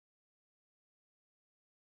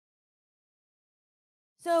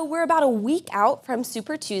So we're about a week out from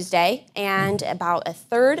Super Tuesday, and about a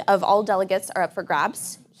third of all delegates are up for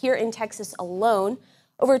grabs. Here in Texas alone,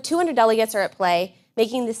 over 200 delegates are at play,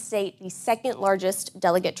 making the state the second largest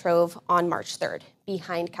delegate trove on March 3rd,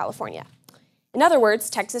 behind California. In other words,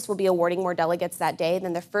 Texas will be awarding more delegates that day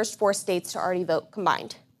than the first 4 states to already vote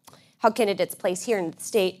combined. How candidates place here in the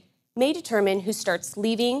state may determine who starts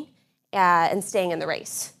leaving and staying in the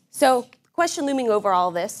race. So the question looming over all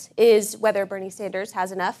this is whether Bernie Sanders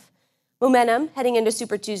has enough momentum heading into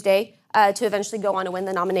Super Tuesday to eventually go on to win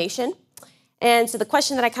the nomination. And so the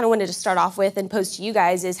question that I kind of wanted to start off with and pose to you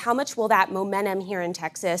guys is how much will that momentum here in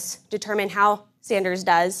Texas determine how Sanders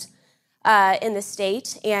does in the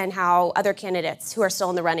state and how other candidates who are still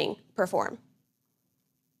in the running perform?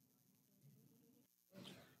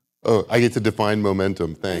 Oh, I get to define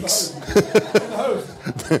momentum. Thanks.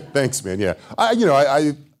 Thanks, man. Yeah,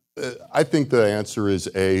 I think the answer is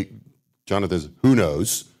Jonathan's who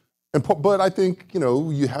knows, but I think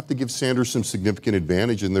you have to give Sanders some significant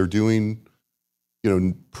advantage, and they're doing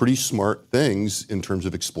pretty smart things in terms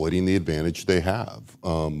of exploiting the advantage they have.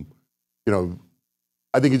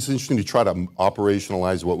 I think it's interesting to try to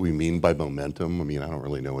operationalize what we mean by momentum. I mean, I don't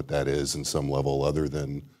really know what that is in some level other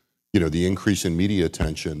than the increase in media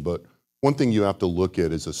attention. But one thing you have to look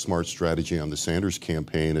at as a smart strategy on the Sanders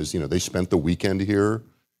campaign is, they spent the weekend here.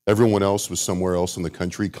 Everyone else was somewhere else in the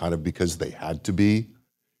country kind of because they had to be.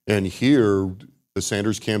 And here, the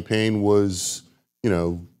Sanders campaign was,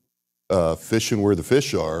 fishing where the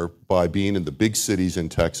fish are by being in the big cities in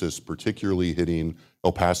Texas, particularly hitting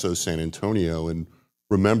El Paso, San Antonio. And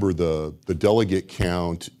remember, the delegate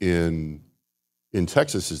count in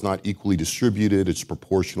Texas is not equally distributed. It's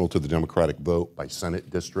proportional to the Democratic vote by Senate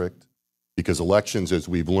district, because elections, as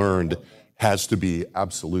we've learned, has to be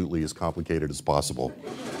absolutely as complicated as possible.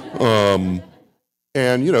 And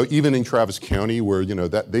even in Travis County, where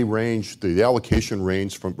that they the allocation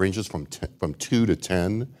ranges from 2 to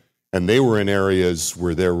 10, and they were in areas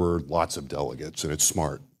where there were lots of delegates, and it's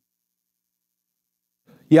smart.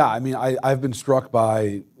 Yeah, I mean, I've been struck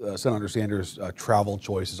by Senator Sanders' travel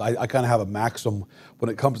choices. I kind of have a maxim when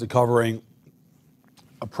it comes to covering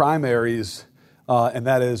primaries, and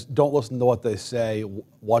that is don't listen to what they say,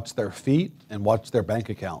 watch their feet and watch their bank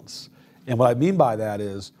accounts. And what I mean by that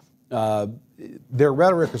is their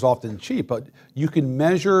rhetoric is often cheap, but you can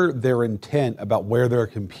measure their intent about where they're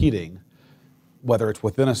competing, whether it's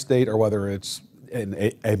within a state or whether it's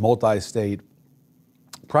in a multi-state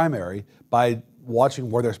primary, by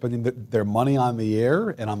watching where they're spending their money on the air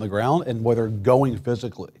and on the ground and where they're going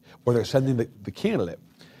physically, where they're sending the candidate.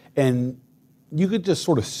 And you could just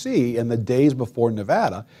sort of see in the days before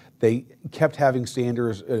Nevada, they kept having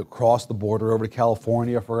Sanders cross the border over to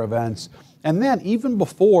California for events. And then even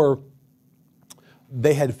before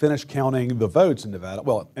they had finished counting the votes in Nevada,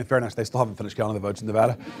 well, in fairness, they still haven't finished counting the votes in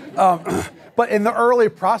Nevada. But in the early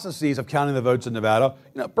processes of counting the votes in Nevada,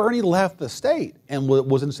 Bernie left the state and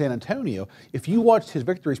was in San Antonio. If you watched his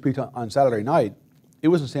victory speech on Saturday night, it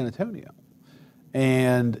was in San Antonio.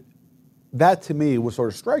 And that to me was sort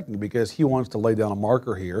of striking because he wants to lay down a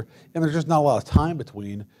marker here, and there's just not a lot of time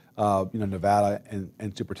between Nevada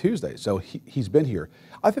and Super Tuesday. So he's been here.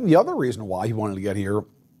 I think the other reason why he wanted to get here,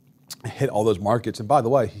 hit all those markets, and by the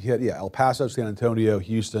way, he hit El Paso, San Antonio,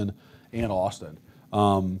 Houston, and Austin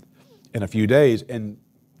in a few days. And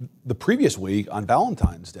the previous week on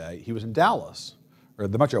Valentine's Day, he was in Dallas, or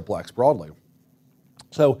the Metroplex broadly.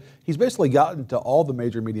 So he's basically gotten to all the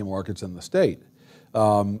major media markets in the state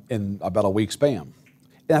in about a week span.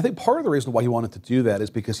 And I think part of the reason why he wanted to do that is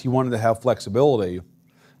because he wanted to have flexibility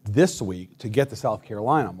this week to get to South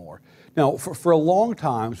Carolina more. Now, for a long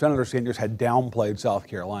time, Senator Sanders had downplayed South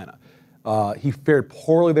Carolina. He fared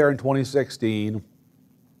poorly there in 2016,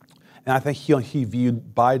 and I think he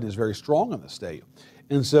viewed Biden as very strong in the state.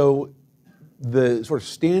 And so the sort of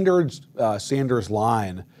standard Sanders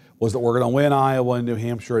line was that we're going to win Iowa and New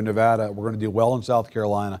Hampshire and Nevada. We're going to do well in South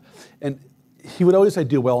Carolina. And he would always say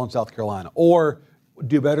do well in South Carolina or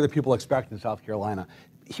do better than people expect in South Carolina.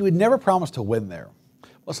 He would never promise to win there.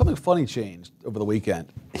 Well, something funny changed over the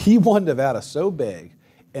weekend. He won Nevada so big,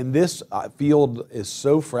 and this field is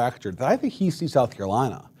so fractured that I think he sees South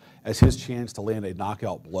Carolina as his chance to land a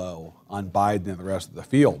knockout blow on Biden and the rest of the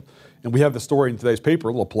field. And we have the story in today's paper,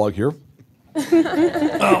 a little plug here.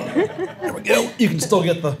 There we go. You can still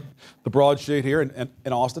get the broadsheet here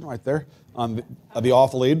in Austin right there on the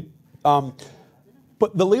off lead.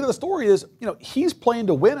 But the lead of the story is, he's playing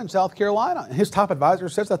to win in South Carolina. And his top advisor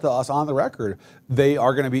says that to us on the record. They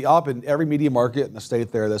are going to be up in every media market in the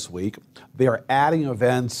state there this week. They are adding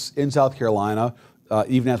events in South Carolina,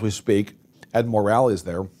 even as we speak, adding more rallies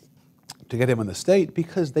there to get him in the state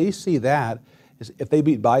because they see that as if they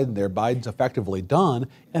beat Biden there, Biden's effectively done,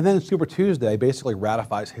 and then Super Tuesday basically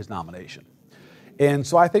ratifies his nomination. And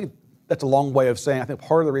so I think that's a long way of saying I think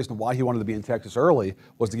part of the reason why he wanted to be in Texas early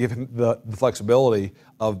was to give him the flexibility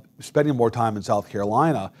of spending more time in South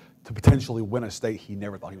Carolina to potentially win a state he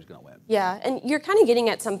never thought he was going to win. Yeah, and you're kind of getting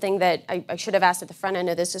at something that I should have asked at the front end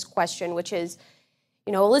of this question, which is,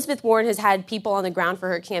 you know, Elizabeth Warren has had people on the ground for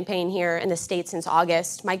her campaign here in the state since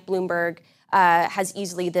August. Mike Bloomberg has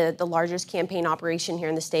easily the largest campaign operation here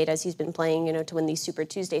in the state as he's been playing, you know, to win these Super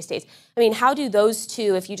Tuesday states. I mean, how do those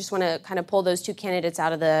two, if you just want to kind of pull those two candidates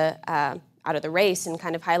out of the race and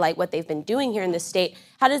kind of highlight what they've been doing here in this state,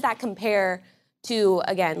 how does that compare to,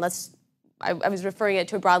 again, I was referring it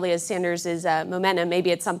to it broadly as Sanders' momentum, maybe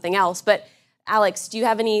it's something else, but Alex, do you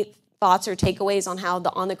have any thoughts or takeaways on how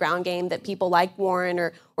the on-the-ground game that people like Warren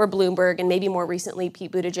or Bloomberg and maybe more recently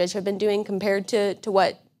Pete Buttigieg have been doing compared to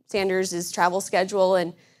what Sanders' travel schedule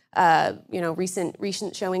and you know,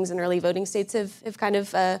 recent showings in early voting states have kind of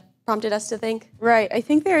prompted us to think? Right. I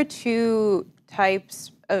think there are two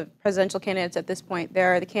types of presidential candidates at this point.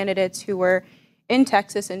 There are the candidates who were in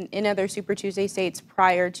Texas and in other Super Tuesday states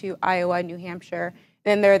prior to Iowa and New Hampshire.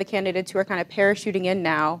 Then there are the candidates who are kind of parachuting in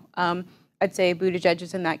now. I'd say Buttigieg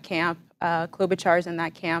is in that camp, Klobuchar is in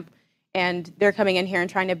that camp, and they're coming in here and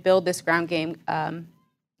trying to build this ground game,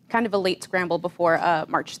 kind of a late scramble before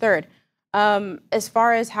March 3rd. As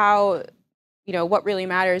far as how, you know, what really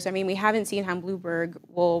matters, I mean, we haven't seen how Bloomberg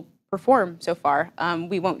will perform so far.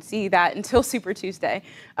 We won't see that until Super Tuesday.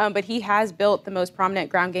 But he has built the most prominent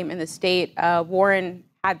ground game in the state. Warren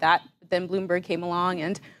had that, but then Bloomberg came along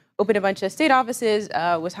and opened a bunch of state offices,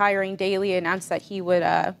 was hiring daily, announced that he would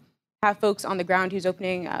have folks on the ground who's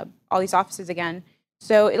opening all these offices again.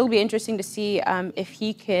 So it'll be interesting to see if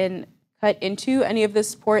he can cut into any of the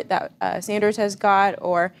support that Sanders has got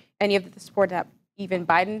or any of the support that even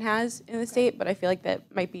Biden has in the state, but I feel like that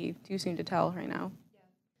might be too soon to tell right now.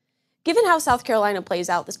 Given how South Carolina plays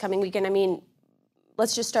out this coming weekend, I mean,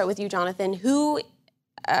 let's just start with you, Jonathan. Who,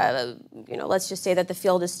 you know, let's just say that the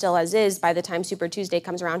field is still as is by the time Super Tuesday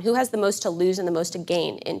comes around. Who has the most to lose and the most to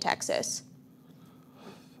gain in Texas?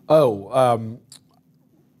 Well,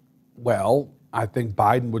 I think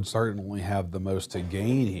Biden would certainly have the most to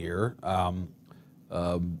gain here.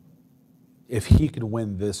 If he could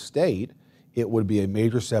win this state, it would be a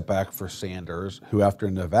major setback for Sanders, who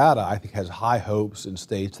after Nevada, I think has high hopes in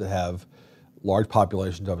states that have large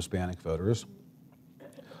populations of Hispanic voters.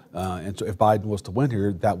 And so if Biden was to win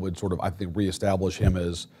here, that would sort of, I think, reestablish him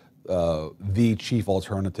as the chief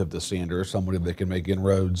alternative to Sanders, somebody that can make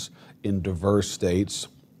inroads in diverse states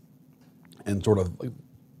and sort of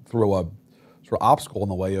throw a sort of obstacle in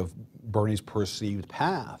the way of Bernie's perceived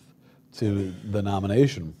path to the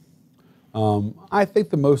nomination. I think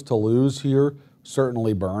the most to lose here,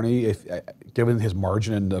 certainly Bernie, if given his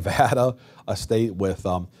margin in Nevada, a state with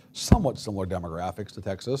somewhat similar demographics to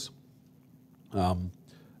Texas. And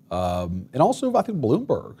also, I think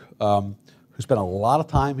Bloomberg, who spent a lot of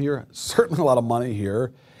time here, certainly a lot of money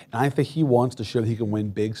here, and I think he wants to show that he can win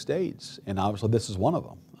big states, and obviously this is one of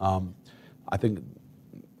them. I think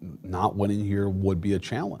not winning here would be a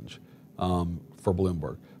challenge for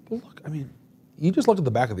Bloomberg. But look, I mean, you just look at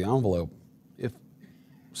the back of the envelope. If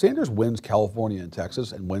Sanders wins California and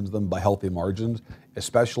Texas and wins them by healthy margins,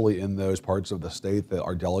 especially in those parts of the state that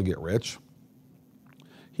are delegate rich,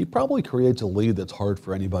 he probably creates a lead that's hard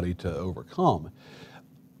for anybody to overcome.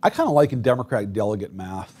 I kind of liken Democratic delegate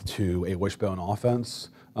math to a wishbone offense.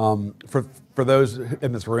 For those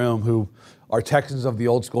in this room who are Texans of the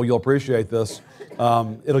old school, you'll appreciate this.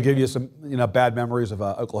 It'll give you some bad memories of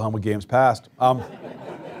Oklahoma games past.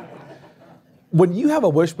 When you have a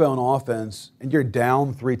wishbone offense and you're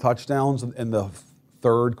down 3 touchdowns in the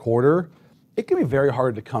third quarter, it can be very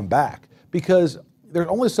hard to come back because there's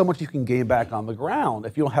only so much you can gain back on the ground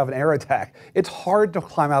if you don't have an air attack. It's hard to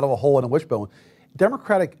climb out of a hole in a wishbone.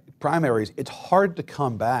 Democratic primaries, it's hard to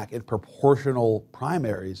come back in proportional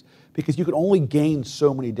primaries because you can only gain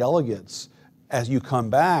so many delegates as you come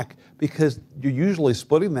back because you're usually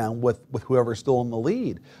splitting them with whoever's still in the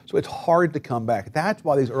lead. So it's hard to come back. That's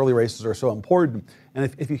why these early races are so important. And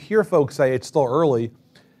if you hear folks say it's still early,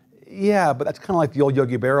 yeah, but that's kind of like the old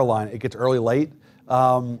Yogi Berra line. It gets early late.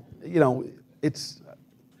 It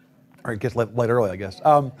gets late early, I guess.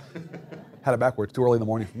 Had it backwards, too early in the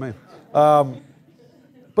morning for me.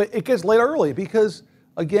 But it gets late early because,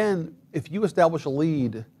 again, if you establish a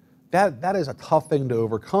lead, that is a tough thing to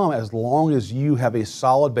overcome as long as you have a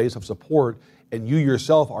solid base of support and you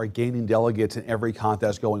yourself are gaining delegates in every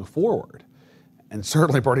contest going forward. And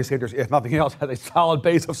certainly Bernie Sanders, if nothing else, has a solid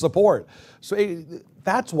base of support. So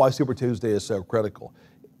that's why Super Tuesday is so critical.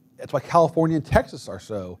 That's why California and Texas are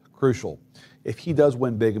so crucial. If he does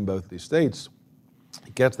win big in both of these states,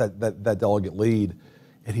 gets that delegate lead,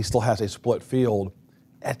 and he still has a split field,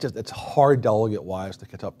 it's hard delegate-wise to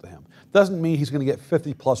catch up to him. Doesn't mean he's going to get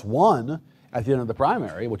 50+1 at the end of the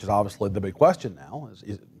primary, which is obviously the big question now.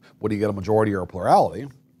 Would he get a majority or a plurality?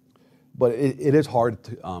 But it is hard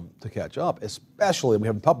to catch up, especially, and we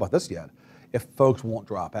haven't talked about this yet, if folks won't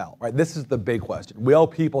drop out, right? This is the big question. Will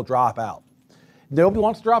people drop out? Nobody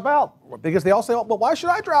wants to drop out because they all say, well, why should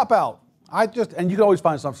I drop out? And you can always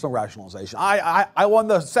find some rationalization. I won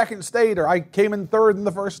the second state, or I came in third in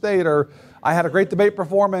the first state, or I had a great debate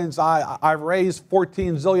performance. I've raised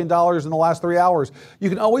 $14 zillion in the last 3 hours. You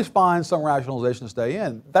can always find some rationalization to stay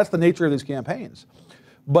in. That's the nature of these campaigns.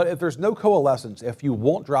 But if there's no coalescence, if you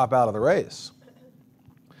won't drop out of the race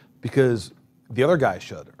because the other guy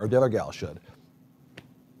should or the other gal should,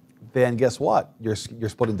 then guess what? You're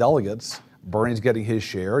splitting delegates. Bernie's getting his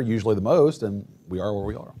share, usually the most, and we are where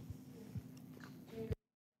we are.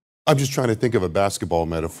 I'm just trying to think of a basketball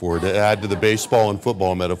metaphor to add to the baseball and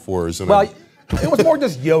football metaphors. And well, it was more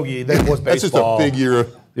just yogi than it was baseball. That's just a big year.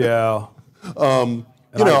 Yeah.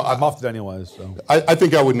 I muffed it anyways. So I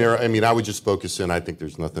think I would narrow. I mean, I would just focus in. I think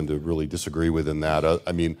there's nothing to really disagree with in that.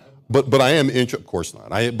 But I am of course not.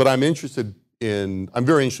 But I'm interested in. I'm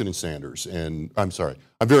very interested in Sanders, and I'm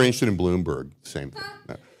very interested in Bloomberg. Same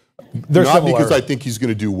thing. They're not similar. because I think he's going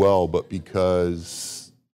to do well, but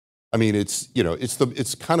because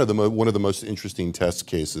it's kind of one of the most interesting test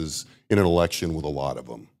cases in an election with a lot of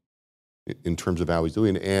them in terms of how he's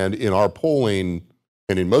doing. And in our polling.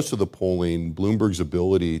 And in most of the polling, Bloomberg's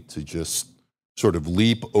ability to just sort of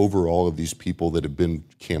leap over all of these people that have been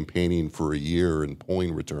campaigning for a year in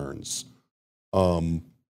polling returns,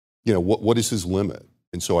 what is his limit?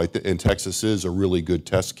 And so and Texas is a really good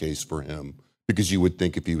test case for him because you would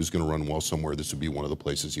think if he was going to run well somewhere, this would be one of the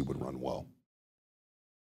places he would run well.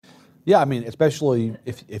 Yeah, I mean, especially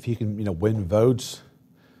if he can win votes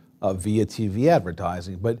via TV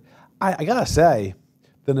advertising. But I gotta say,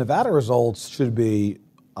 the Nevada results should be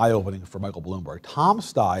eye-opening for Michael Bloomberg. Tom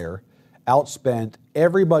Steyer outspent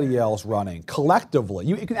everybody else running collectively.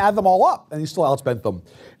 You can add them all up, and he still outspent them,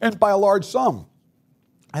 and by a large sum.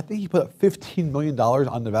 I think he put up $15 million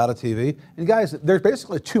on Nevada TV. And guys, there's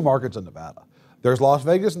basically two markets in Nevada. There's Las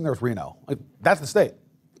Vegas and there's Reno. That's the state.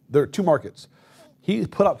 There are two markets. He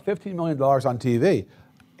put up $15 million on TV.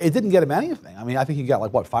 It didn't get him anything. I mean, I think he got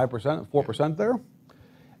 5%, 4% there.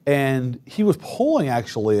 And he was polling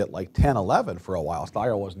actually at 10, 11 for a while.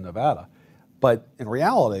 Steyer was in Nevada. But in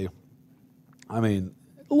reality, I mean,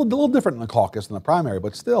 a little different in the caucus than the primary,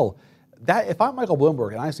 but still, if I'm Michael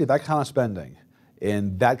Bloomberg and I see that kind of spending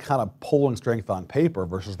and that kind of polling strength on paper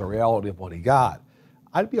versus the reality of what he got,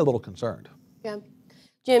 I'd be a little concerned. Yeah.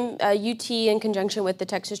 Jim, UT, in conjunction with the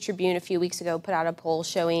Texas Tribune a few weeks ago, put out a poll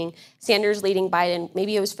showing Sanders leading Biden.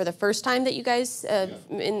 Maybe it was for the first time that you guys,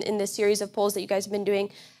 in this series of polls that you guys have been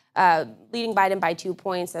doing, leading Biden by 2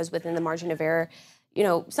 points. That was within the margin of error.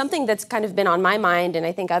 Something that's kind of been on my mind, and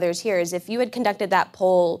I think others here, is if you had conducted that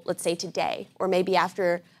poll, let's say today, or maybe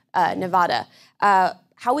after Nevada,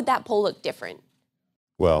 how would that poll look different?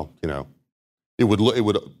 Well,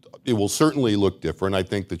 it will certainly look different. I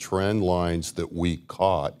think the trend lines that we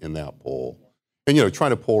caught in that poll, and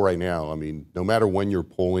trying to poll right now, I mean, no matter when you're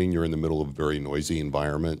polling, you're in the middle of a very noisy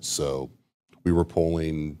environment. So we were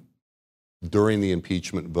polling during the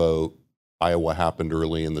impeachment vote. Iowa happened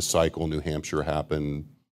early in the cycle. New Hampshire happened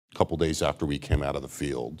a couple days after we came out of the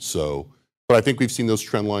field. So, but I think we've seen those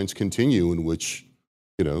trend lines continue in which,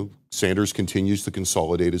 Sanders continues to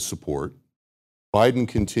consolidate his support. Biden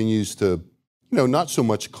continues to, not so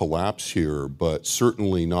much collapse here, but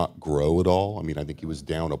certainly not grow at all. I mean, I think he was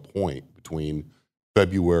down a point between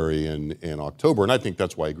February and October. And I think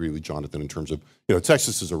that's why I agree with Jonathan in terms of,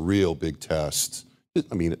 Texas is a real big test.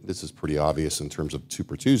 I mean, this is pretty obvious in terms of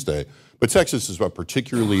Super Tuesday, but Texas is a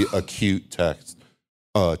particularly acute test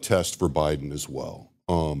for Biden as well.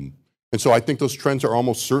 And so I think those trends are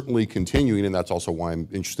almost certainly continuing, and that's also why I'm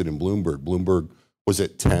interested in Bloomberg. Bloomberg was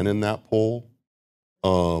at 10 in that poll.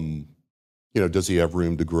 Does he have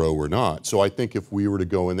room to grow or not? So I think if we were to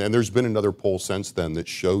go in, and there's been another poll since then that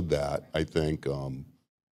showed that, I think,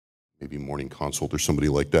 maybe Morning Consult or somebody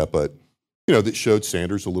like that, but, that showed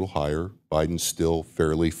Sanders a little higher, Biden still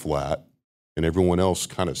fairly flat, and everyone else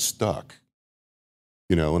kind of stuck.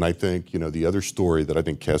 And I think, the other story that I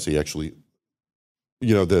think Cassi actually,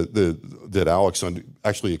 that Alex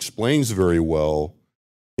actually explains very well,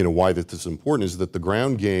 why that this is important is that the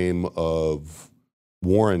ground game of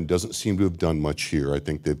Warren doesn't seem to have done much here. I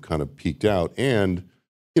think they've kind of peaked out. And,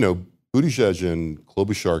 Buttigieg and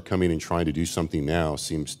Klobuchar coming and trying to do something now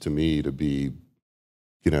seems to me to be,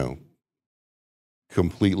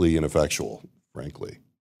 completely ineffectual, frankly.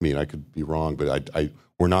 I mean, I could be wrong, but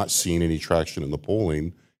we're not seeing any traction in the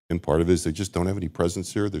polling. And part of it is they just don't have any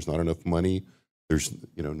presence here. There's not enough money. There's,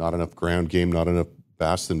 not enough ground game, not enough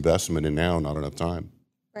vast investment, and now not enough time.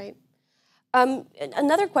 Right.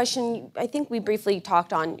 Another question, I think we briefly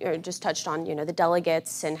talked on, or just touched on, the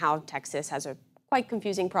delegates and how Texas has a quite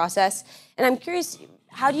confusing process. And I'm curious,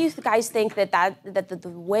 how do you guys think that the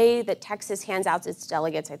way that Texas hands out its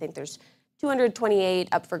delegates, I think there's 228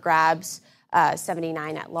 up for grabs,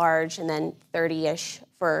 79 at large, and then 30-ish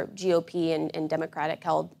for GOP and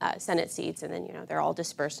Democratic-held Senate seats, and then they're all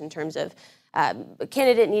dispersed in terms of a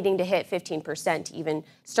candidate needing to hit 15% to even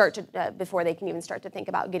start to before they can even start to think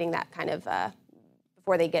about getting that kind of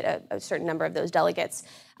before they get a certain number of those delegates.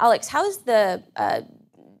 Alex, how is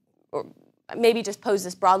or maybe just pose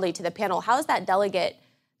this broadly to the panel? How is that delegate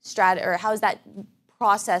or how is that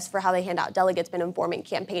process for how they hand out delegates been informing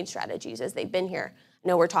campaign strategies as they've been here? I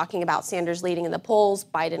know we're talking about Sanders leading in the polls,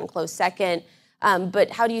 Biden a close second, but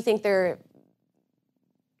how do you think they're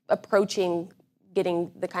approaching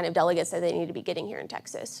getting the kind of delegates that they need to be getting here in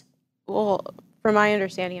Texas? Well, from my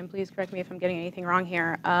understanding, and please correct me if I'm getting anything wrong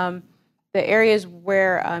here, the areas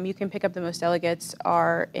where you can pick up the most delegates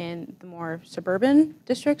are in the more suburban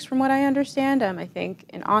districts, from what I understand. I think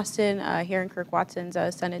in Austin, here in Kirk Watson's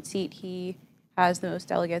Senate seat, he has the most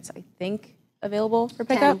delegates, I think, available for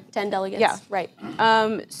pickup. 10 delegates? Yeah. Right.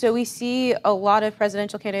 So we see a lot of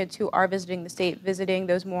presidential candidates who are visiting the state, visiting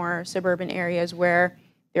those more suburban areas where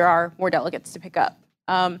there are more delegates to pick up.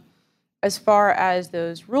 As far as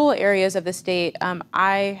those rural areas of the state,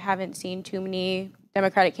 I haven't seen too many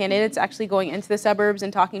Democratic candidates actually going into the suburbs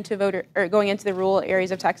and talking to going into the rural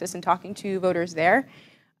areas of Texas and talking to voters there.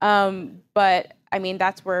 But I mean,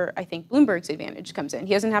 that's where I think Bloomberg's advantage comes in.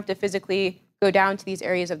 He doesn't have to physically go down to these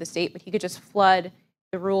areas of the state, but he could just flood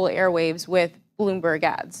the rural airwaves with Bloomberg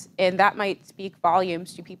ads. And that might speak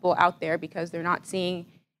volumes to people out there because they're not seeing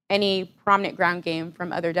any prominent ground game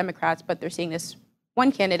from other Democrats, but they're seeing this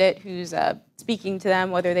one candidate who's speaking to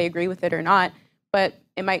them, whether they agree with it or not, but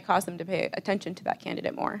it might cause them to pay attention to that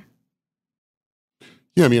candidate more.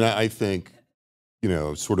 Yeah, I mean, I think,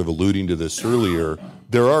 sort of alluding to this earlier,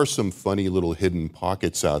 there are some funny little hidden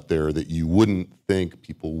pockets out there that you wouldn't think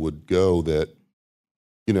people would go that,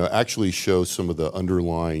 actually show some of the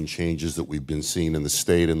underlying changes that we've been seeing in the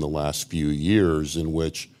state in the last few years, in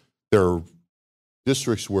which there are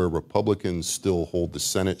districts where Republicans still hold the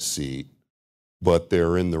Senate seat, but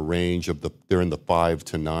they're in the range of they're in the 5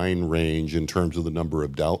 to 9 range in terms of the number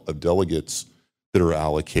of delegates that are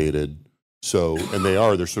allocated. So, and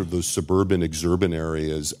they're sort of those suburban, exurban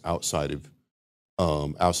areas outside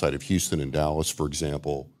of Houston and Dallas, for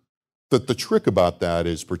example. But the trick about that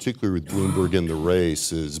is, particularly with Bloomberg in the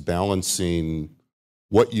race, is balancing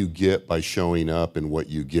what you get by showing up and what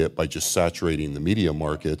you get by just saturating the media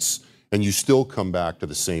markets. And you still come back to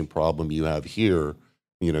the same problem you have here.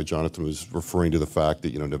 Jonathan was referring to the fact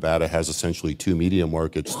that, Nevada has essentially 2 media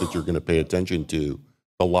markets that you're going to pay attention to,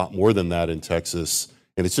 a lot more than that in Texas.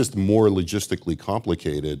 And it's just more logistically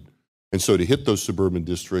complicated. And so to hit those suburban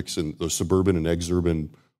districts and those suburban and exurban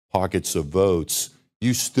pockets of votes,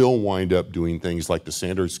 you still wind up doing things like the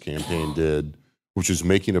Sanders campaign did, which is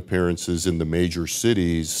making appearances in the major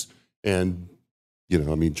cities. And,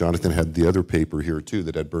 Jonathan had the other paper here too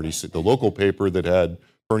that had the local paper that had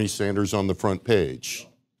Bernie Sanders on the front page.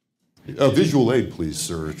 A visual aid, please,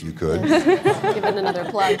 sir, if you could. Give it another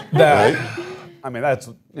plug. Right? I mean, that's,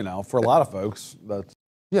 for a lot of folks, that's.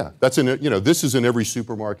 Yeah, that's this is in every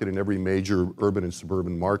supermarket in every major urban and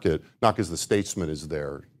suburban market, not because the Statesman is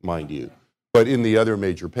there, mind you, but in the other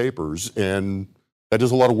major papers, and that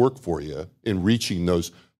does a lot of work for you in reaching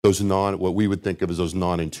those what we would think of as those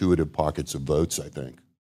non-intuitive pockets of votes, I think.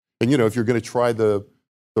 And if you're going to try the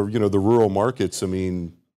rural markets, I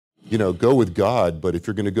mean, go with God, but if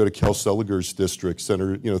you're going to go to Kel Seliger's district,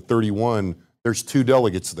 Center, 31, there's 2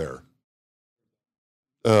 delegates there,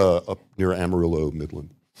 up near Amarillo,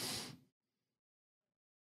 Midland.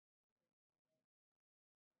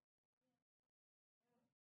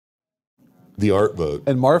 The art vote.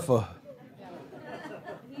 And Marfa.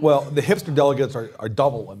 Well, the hipster delegates are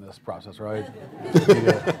double in this process, right?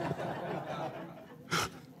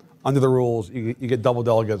 Under the rules, you get double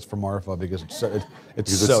delegates for Marfa because it's so hip.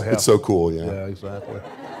 It's so cool, yeah. Yeah, exactly.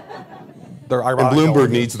 They're and ironic Bloomberg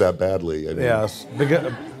delegates. needs that badly. Yes.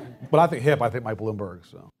 But I think Mike Bloomberg,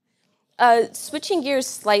 so. Switching gears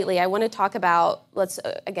slightly, I want to talk about, let's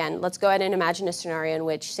go ahead and imagine a scenario in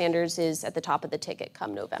which Sanders is at the top of the ticket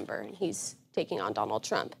come November, and he's taking on Donald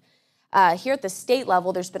Trump. Here at the state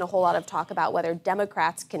level, there's been a whole lot of talk about whether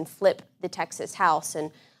Democrats can flip the Texas House,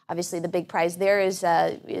 and obviously the big prize there is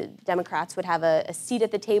Democrats would have a seat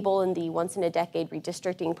at the table in the once-in-a-decade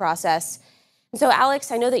redistricting process. And so,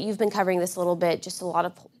 Alex, I know that you've been covering this a little bit, just a lot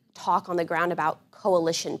of talk on the ground about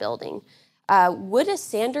coalition building. Would a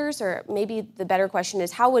Sanders, or maybe the better question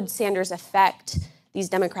is, how would Sanders affect these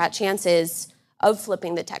Democrat chances of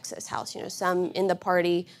flipping the Texas House? You know, some in the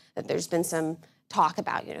party that there's been some talk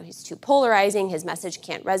about, you know, he's too polarizing, his message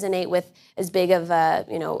can't resonate with as big of a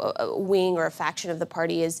wing or a faction of the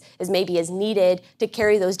party as maybe is needed to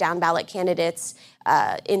carry those down ballot candidates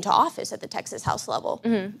into office at the Texas House level.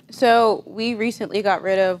 Mm-hmm. So we recently got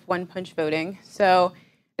rid of one-punch voting. So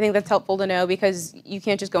I think that's helpful to know, because you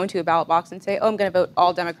can't just go into a ballot box and say, oh, I'm going to vote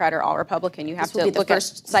all Democrat or all Republican. You have to look at the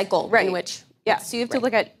first cycle in which... Yeah, so you have to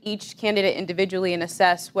look at each candidate individually and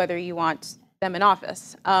assess whether you want them in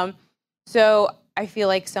office. So I feel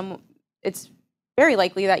like it's very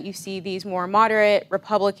likely that you see these more moderate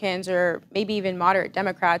Republicans or maybe even moderate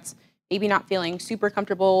Democrats maybe not feeling super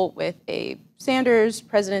comfortable with a Sanders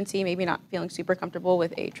presidency, maybe not feeling super comfortable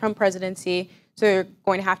with a Trump presidency. So you're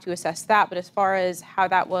going to have to assess that. But as far as how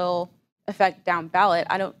that will affect down ballot,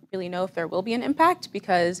 I don't really know if there will be an impact,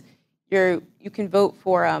 because you can vote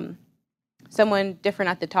for someone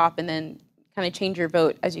different at the top and then kind of change your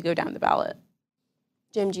vote as you go down the ballot.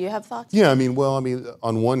 Jim, do you have thoughts? Yeah,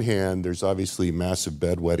 on one hand, there's obviously massive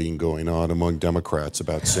bedwetting going on among Democrats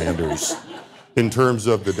about Sanders in terms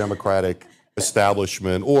of the Democratic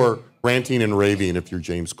establishment, or ranting and raving if you're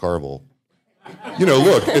James Carville. You know,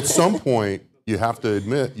 look, at some point, you have to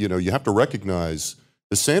admit, you have to recognize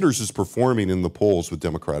that Sanders is performing in the polls with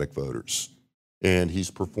Democratic voters. And he's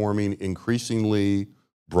performing increasingly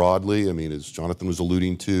broadly. I mean, as Jonathan was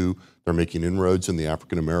alluding to, they're making inroads in the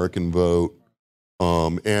African-American vote.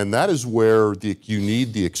 And that is where you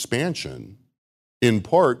need the expansion, in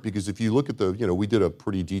part because if you look at we did a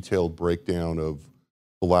pretty detailed breakdown of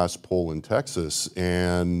the last poll in Texas,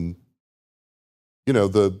 and,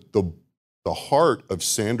 the heart of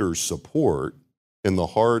Sanders' support and the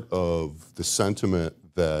heart of the sentiment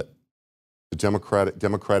that the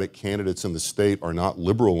Democratic candidates in the state are not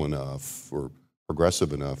liberal enough or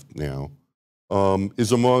progressive enough now,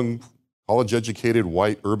 is among college-educated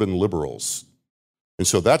white urban liberals. And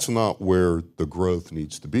so that's not where the growth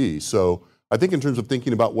needs to be. So I think in terms of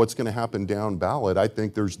thinking about what's going to happen down ballot, I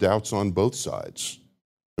think there's doubts on both sides.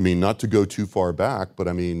 I mean, not to go too far back, but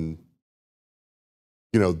I mean,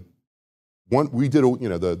 the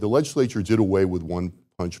legislature did away with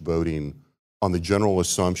one-punch voting on the general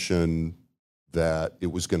assumption that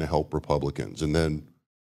it was going to help Republicans. And then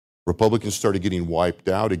Republicans started getting wiped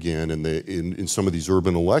out again in some of these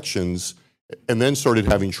urban elections, and then started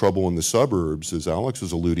having trouble in the suburbs, as Alex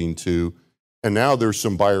was alluding to. And now there's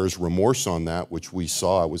some buyer's remorse on that, which we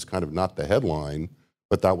saw was kind of not the headline,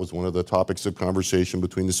 but that was one of the topics of conversation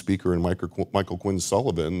between the speaker and Michael Quinn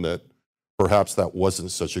Sullivan, that perhaps that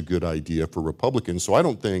wasn't such a good idea for Republicans. So I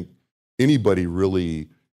don't think anybody really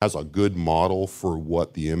has a good model for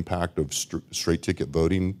what the impact of straight ticket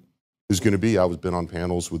voting is going to be. I've been on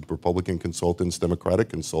panels with Republican consultants, Democratic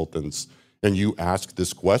consultants, and you ask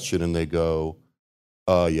this question and they go,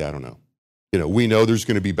 yeah, I don't know. We know there's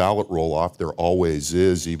going to be ballot roll-off. There always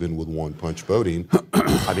is, even with one-punch voting.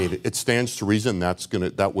 I mean, it stands to reason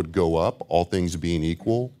that would go up, all things being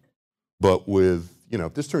equal. But with,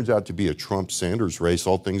 if this turns out to be a Trump-Sanders race,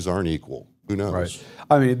 all things aren't equal. Who knows? Right.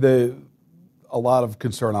 I mean, a lot of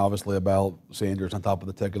concern, obviously, about Sanders on top of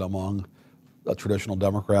the ticket among traditional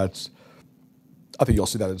Democrats. I think you'll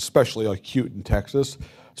see that especially acute in Texas.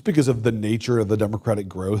 It's because of the nature of the Democratic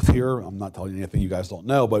growth here. I'm not telling you anything you guys don't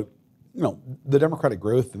know, but the Democratic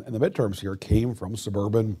growth in the midterms here came from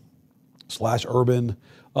suburban/urban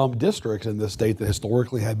districts in this state that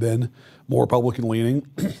historically had been more Republican-leaning,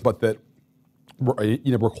 but that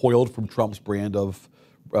recoiled from Trump's brand of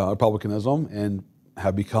Republicanism and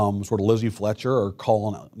have become sort of Lizzie Fletcher or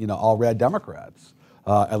calling all red Democrats,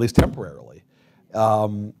 at least temporarily.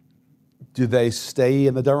 Do they stay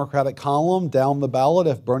in the Democratic column down the ballot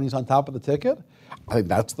if Bernie's on top of the ticket? I think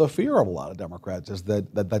that's the fear of a lot of Democrats, is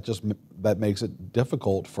that makes it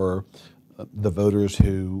difficult for the voters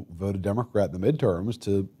who voted Democrat in the midterms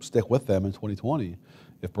to stick with them in 2020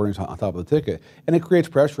 if Bernie's on top of the ticket. And it creates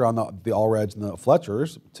pressure on the Allreds and the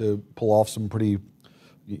Fletchers to pull off some pretty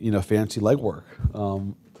fancy legwork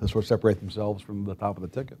to sort of separate themselves from the top of the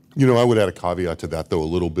ticket. I would add a caveat to that, though, a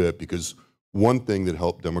little bit, because one thing that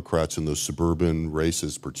helped Democrats in those suburban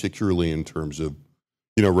races, particularly in terms of,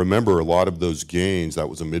 you know, remember a lot of those gains, that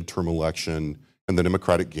was a midterm election, and the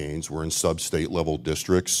Democratic gains were in sub-state level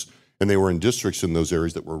districts, and they were in districts in those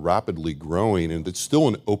areas that were rapidly growing, and it's still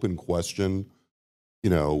an open question, you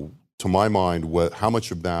know, to my mind, how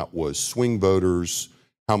much of that was swing voters,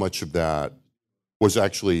 how much of that was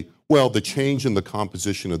actually, well, the change in the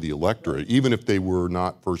composition of the electorate, even if they were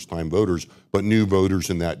not first-time voters, but new voters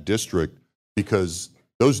in that district, because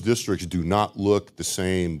those districts do not look the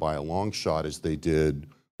same by a long shot as they did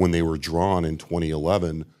when they were drawn in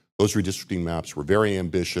 2011. Those redistricting maps were very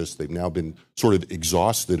ambitious. They've now been sort of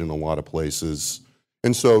exhausted in a lot of places.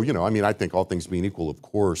 And so, you know, I mean, I think all things being equal, of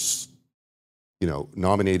course, you know,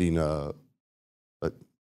 nominating a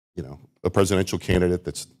presidential candidate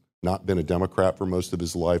that's not been a Democrat for most of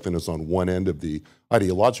his life and is on one end of the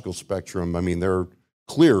ideological spectrum, I mean, there are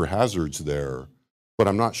clear hazards there. But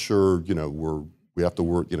I'm not sure, you know, we have to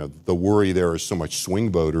work, you know, the worry there is so much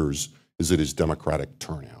swing voters as it is Democratic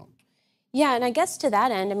turnout. Yeah, and I guess to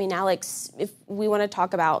that end, I mean, Alex, if we want to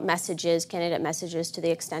talk about messages, candidate messages to the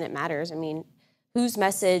extent it matters, I mean, whose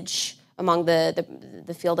message among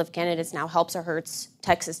the field of candidates now helps or hurts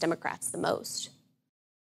Texas Democrats the most?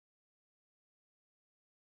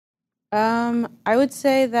 I would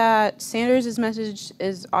say that Sanders' message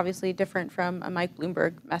is obviously different from a Mike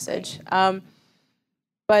Bloomberg message.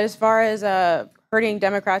 But as far as hurting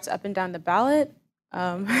Democrats up and down the ballot,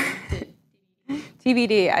 TBD,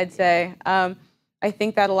 I'd say. I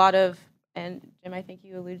think that a lot of, and Jim, I think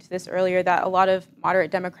you alluded to this earlier, that a lot of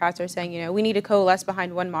moderate Democrats are saying, you know, we need to coalesce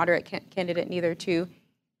behind one moderate candidate, neither two,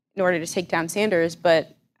 in order to take down Sanders.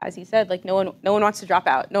 But as he said, like no one wants to drop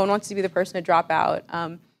out. No one wants to be the person to drop out.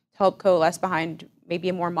 To help coalesce behind maybe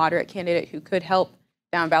a more moderate candidate who could help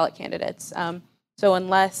down ballot candidates. So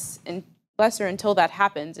unless or until that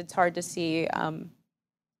happens, it's hard to see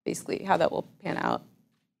basically how that will pan out.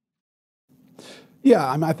 Yeah,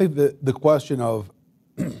 I mean, I think the question of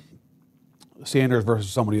Sanders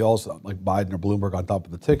versus somebody else like Biden or Bloomberg on top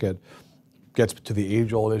of the ticket gets to the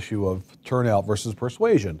age-old issue of turnout versus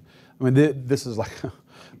persuasion. I mean, this is like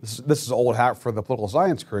this is old hat for the political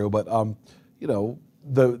science crew, but you know,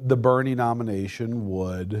 the Bernie nomination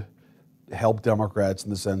would help Democrats in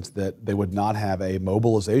the sense that they would not have a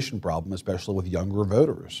mobilization problem, especially with younger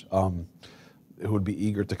voters who would be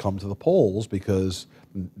eager to come to the polls, because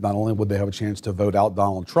not only would they have a chance to vote out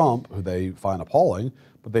Donald Trump, who they find appalling,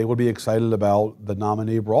 but they would be excited about the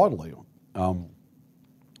nominee broadly. Bloomberg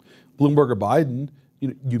or Biden,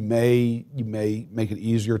 you may make it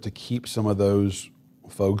easier to keep some of those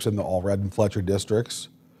folks in the Allred and Fletcher districts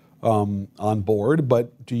on board,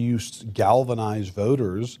 but do you galvanize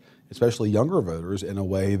voters, especially younger voters, in a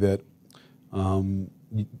way that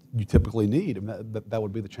you typically need? I mean, that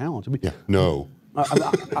would be the challenge. I mean, yeah, no.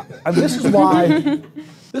 This is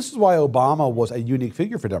why Obama was a unique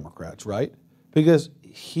figure for Democrats, right? Because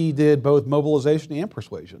he did both mobilization and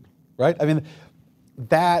persuasion, right? I mean,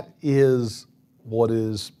 that is what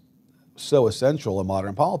is so essential in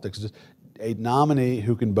modern politics. Is a nominee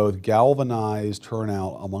who can both galvanize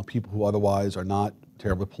turnout among people who otherwise are not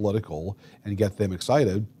terribly political and get them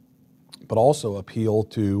excited, but also appeal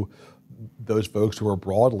to those folks who are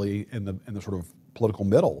broadly in the sort of political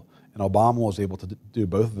middle. And Obama was able to do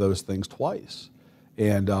both of those things twice.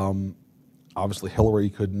 And obviously Hillary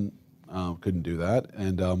couldn't do that,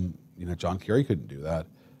 and John Kerry couldn't do that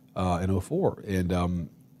in 2004. And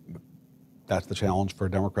that's the challenge for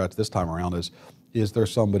Democrats this time around: is there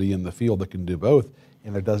somebody in the field that can do both?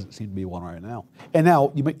 And there doesn't seem to be one right now. And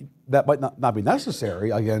now that might not be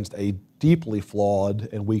necessary against a deeply flawed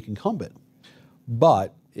and weak incumbent,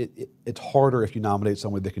 but it's harder if you nominate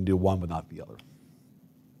somebody that can do one but not the other.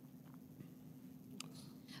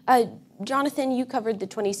 Jonathan, you covered the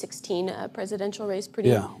 2016 presidential race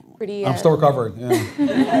pretty. I'm still recovering. Yeah.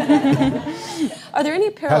 Are there any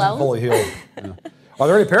parallels? Hasn't fully healed. Yeah. Are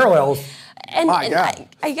there any parallels? And I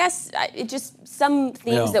guess it just some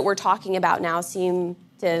themes that we're talking about now seem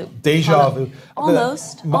to deja vu.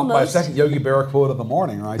 Almost. My second Yogi Berra quote of the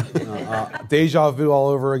morning, right? Deja vu all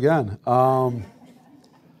over again.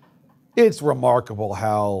 It's remarkable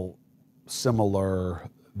how similar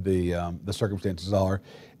the circumstances are.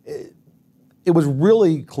 It was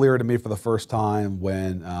really clear to me for the first time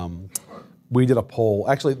when we did a poll.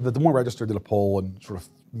 Actually, the Des Moines Register did a poll in sort of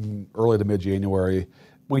early to mid-January.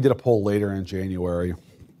 We did a poll later in January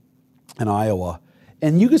in Iowa,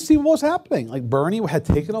 and you could see what was happening. Like Bernie had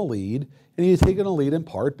taken a lead, and he had taken a lead in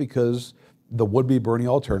part because the would-be Bernie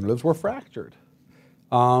alternatives were fractured.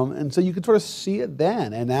 And so you could sort of see it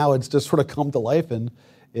then, and now it's just sort of come to life in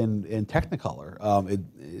in Technicolor.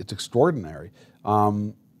 It's extraordinary.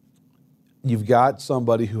 You've got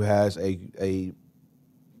somebody who has a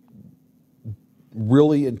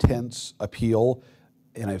really intense appeal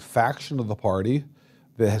in a faction of the party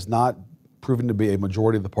that has not proven to be a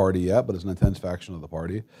majority of the party yet, but is an intense faction of the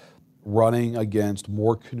party, running against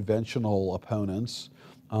more conventional opponents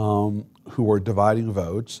who are dividing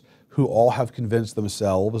votes, who all have convinced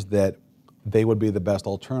themselves that they would be the best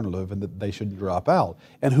alternative and that they shouldn't drop out.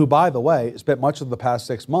 And who, by the way, spent much of the past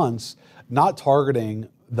 6 months not targeting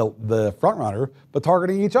the front runner, but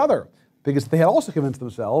targeting each other, because they had also convinced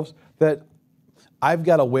themselves that I've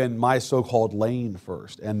got to win my so-called lane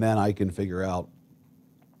first, and then I can figure out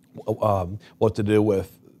what to do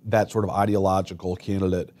with that sort of ideological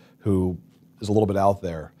candidate who is a little bit out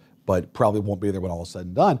there, but probably won't be there when all is said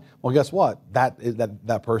and done. Well, guess what?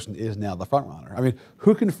 That person is now the front runner. I mean,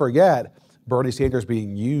 who can forget Bernie Sanders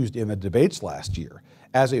being used in the debates last year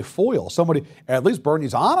as a foil? Somebody, at least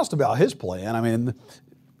Bernie's honest about his plan. I mean,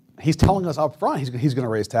 he's telling us up front he's going to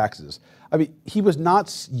raise taxes. I mean, he was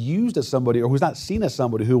not used as somebody, or was not seen as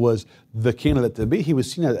somebody who was the candidate to be. He was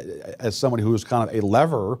seen as somebody who was kind of a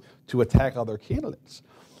lever to attack other candidates.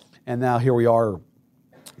 And now here we are,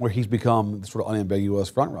 where he's become the sort of unambiguous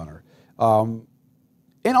frontrunner.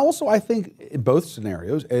 And also, I think in both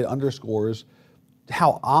scenarios, it underscores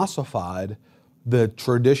how ossified the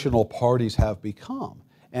traditional parties have become,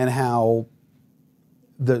 and how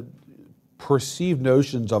the perceived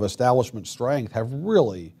notions of establishment strength have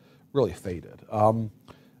really faded.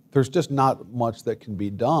 There's just not much that can be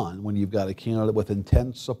done when you've got a candidate with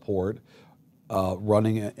intense support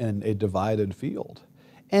running in a divided field.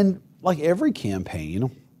 And like every campaign,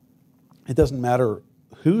 it doesn't matter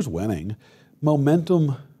who's winning.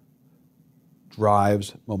 Momentum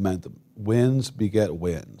drives momentum. Wins beget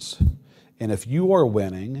wins. And if you are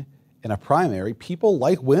winning in a primary, people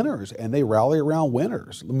like winners, and they rally around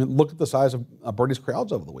winners. I mean, look at the size of Bernie's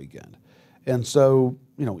crowds over the weekend. And so,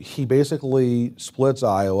 you know, he basically splits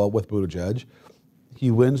Iowa with Buttigieg. He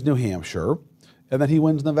wins New Hampshire, and then he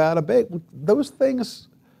wins Nevada big. Those things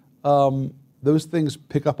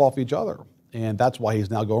pick up off each other. And that's why he's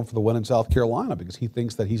now going for the win in South Carolina, because he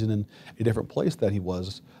thinks that he's in a different place than he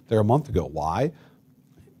was there a month ago. Why?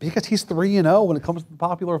 Because he's 3-0 when it comes to the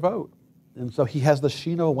popular vote. And so he has the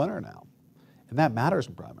sheen of a winner now. And that matters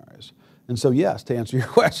in primaries. And so, yes, to answer your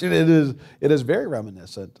question, it is very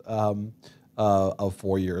reminiscent of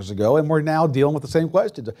 4 years ago. And we're now dealing with the same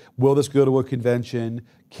questions. Will this go to a convention?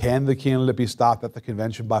 Can the candidate be stopped at the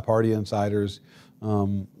convention by party insiders?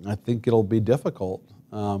 I think it'll be difficult.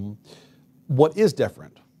 What is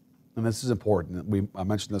different, and this is important, I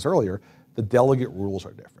mentioned this earlier, the delegate rules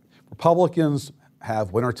are different. Republicans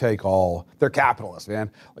have winner take all. They're capitalists,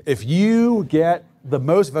 man. If you get the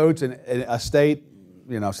most votes in a state,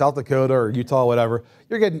 you know, South Dakota or Utah, whatever,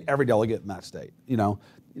 you're getting every delegate in that state. You know,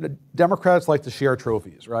 Democrats like to share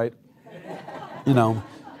trophies, right? You know,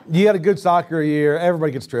 you had a good soccer year,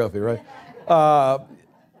 everybody gets a trophy, right?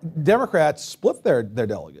 Democrats split their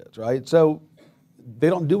delegates, right? So they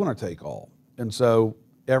don't do winner take all. And so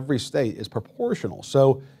every state is proportional.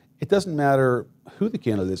 So it doesn't matter who the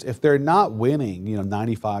candidate is. If they're not winning,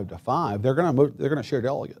 95-5, they're going to share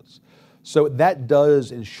delegates. So that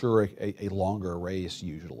does ensure a longer race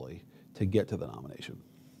usually to get to the nomination.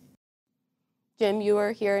 Jim, you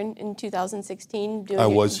were here in 2016 doing. I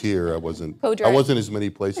was here. I wasn't as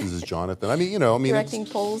many places as Jonathan. Directing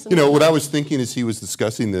polls. What I was thinking as he was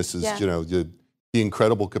discussing this is, the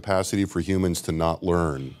incredible capacity for humans to not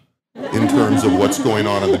learn in terms of what's going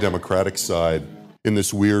on the Democratic side in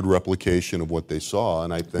this weird replication of what they saw.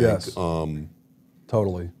 And I think, yes,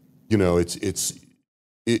 totally.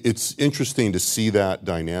 It's interesting to see that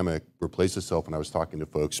dynamic replace itself. And I was talking to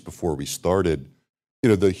folks before we started.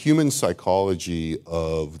 The human psychology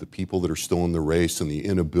of the people that are still in the race and the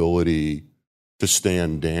inability to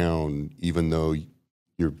stand down, even though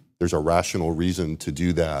there's a rational reason to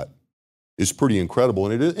do that, is pretty incredible.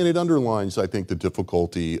 And it underlines, I think, the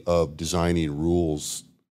difficulty of designing rules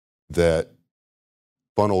that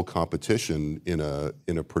funnel competition in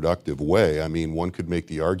a productive way. I mean, one could make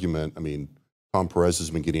the argument, Tom Perez has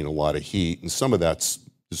been getting a lot of heat, and some of that's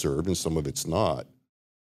deserved and some of it's not.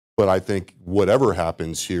 But I think whatever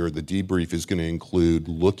happens here, the debrief is going to include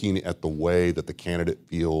looking at the way that the candidate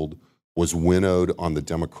field was winnowed on the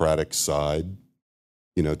Democratic side,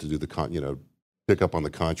 to do the, pick up on the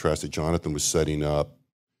contrast that Jonathan was setting up.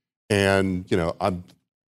 And, I'm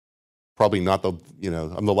probably not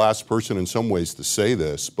I'm the last person in some ways to say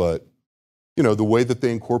this, but, the way that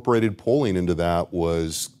they incorporated polling into that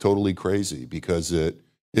was totally crazy, because it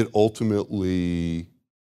ultimately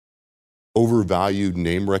overvalued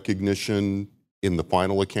name recognition in the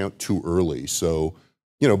final account too early. So,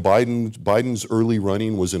 Biden's early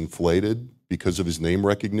running was inflated because of his name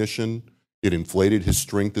recognition. It inflated his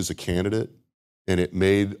strength as a candidate, and it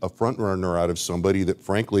made a front runner out of somebody that,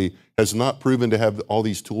 frankly, has not proven to have all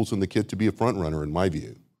these tools in the kit to be a front runner, in my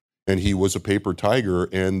view. And he was a paper tiger,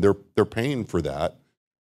 and they're paying for that.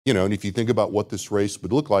 And if you think about what this race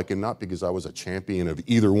would look like, and not because I was a champion of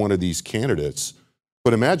either one of these candidates,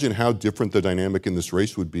 but imagine how different the dynamic in this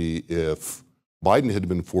race would be if Biden had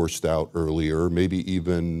been forced out earlier, maybe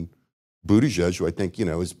even Buttigieg, who I think,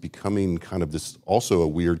 is becoming kind of this, also a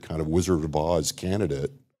weird kind of Wizard of Oz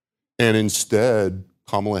candidate. And instead,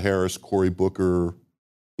 Kamala Harris, Cory Booker,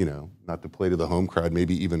 not to play to the home crowd,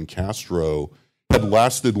 maybe even Castro, had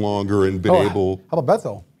lasted longer and been able. How about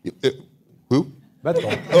Beto? Who? Beto.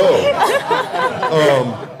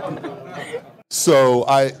 So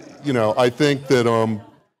I think that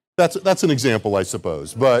that's an example, I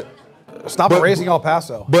suppose, but. Stop erasing El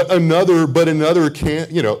Paso. But another if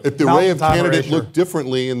the array of candidates looked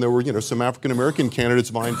differently, and there were, some African American candidates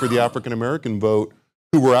vying for the African American vote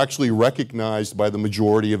who were actually recognized by the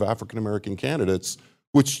majority of African American candidates,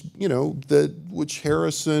 which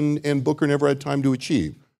Harris and Booker never had time to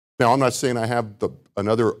achieve. Now, I'm not saying I have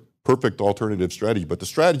another perfect alternative strategy, but the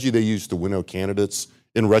strategy they used to winnow candidates,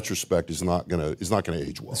 in retrospect, is not gonna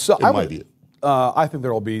age well. So in my view. I think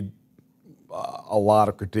there will be a lot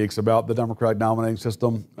of critiques about the Democratic nominating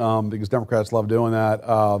system because Democrats love doing that.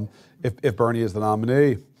 If Bernie is the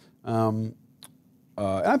nominee, and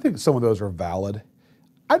I think some of those are valid.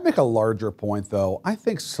 I'd make a larger point, though. I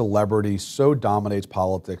think celebrity so dominates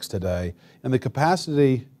politics today, and the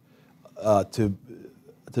capacity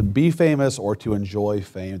to be famous or to enjoy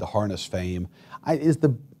fame, to harness fame, is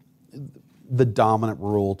the dominant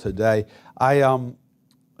rule today.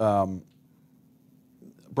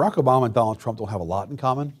 Barack Obama and Donald Trump don't have a lot in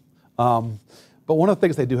common, but one of the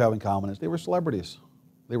things they do have in common is they were celebrities.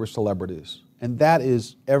 They were celebrities. And that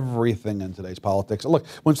is everything in today's politics. Look,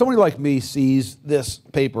 when somebody like me sees this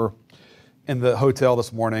paper in the hotel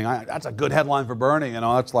this morning, that's a good headline for Bernie.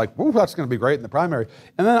 It's like, ooh, that's going to be great in the primary.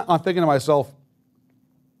 And then I'm thinking to myself,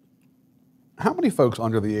 how many folks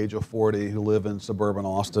under the age of 40 who live in suburban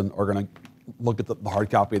Austin are going to look at the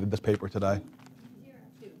hard copy of this paper today?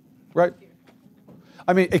 Right?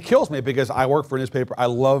 I mean, it kills me because I work for a newspaper. I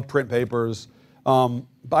love print papers. But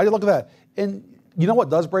I look at that. And you know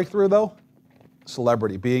what does break through, though?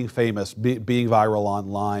 Celebrity, being famous, being viral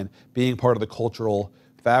online, being part of the cultural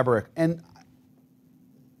fabric. And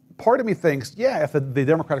part of me thinks, if the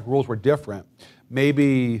Democratic rules were different,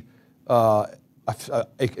 maybe a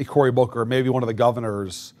Cory Booker, maybe one of the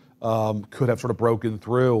governors could have sort of broken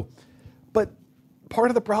through. But part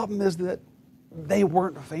of the problem is that they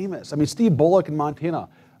weren't famous. I mean, Steve Bullock in Montana,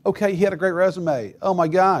 okay, he had a great resume. Oh my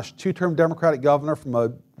gosh, 2-term Democratic governor from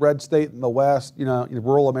a red state in the West, in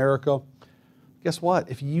rural America. Guess what?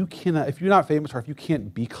 If you're not famous, or if you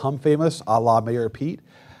can't become famous, a la Mayor Pete,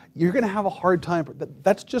 you're going to have a hard time.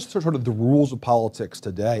 That's just sort of the rules of politics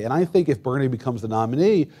today. And I think if Bernie becomes the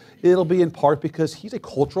nominee, it'll be in part because he's a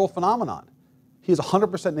cultural phenomenon. He has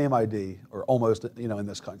 100% name ID, or almost, in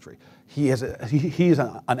this country. He's an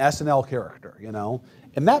SNL character,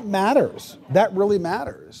 and that matters. That really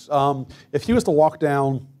matters. If he was to walk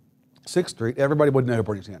down 6th Street, everybody would know who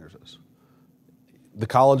Bernie Sanders is. The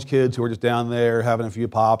college kids who are just down there having a few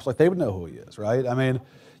pops, they would know who he is, right? I mean,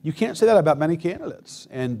 you can't say that about many candidates,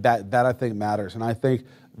 and that I think matters. And I think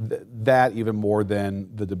that even more than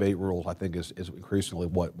the debate rules, I think is increasingly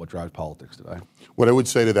what drives politics today. What I would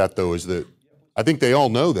say to that, though, is that I think they all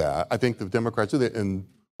know that. I think the Democrats do that. And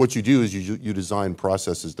what you do is you design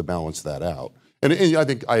processes to balance that out. And I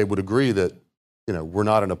think I would agree that, we're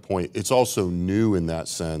not at a point. It's also new in that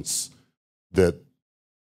sense that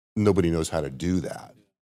nobody knows how to do that,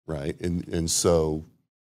 right? And so,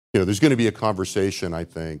 there's going to be a conversation, I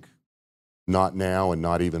think, not now and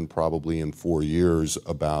not even probably in 4 years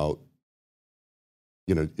about,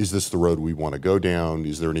 is this the road we want to go down?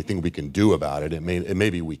 Is there anything we can do about it?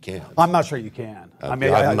 Maybe we can. I'm not sure you can. I'm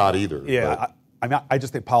not either. Yeah, I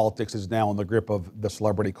just think politics is now in the grip of the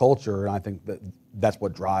celebrity culture, and I think that's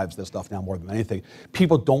what drives this stuff now more than anything.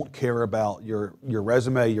 People don't care about your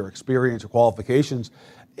resume, your experience, your qualifications.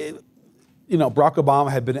 Barack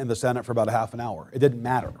Obama had been in the Senate for about a half an hour. It didn't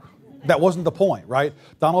matter. That wasn't the point, right?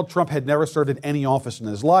 Donald Trump had never served in any office in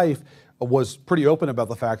his life, was pretty open about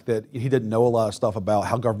the fact that he didn't know a lot of stuff about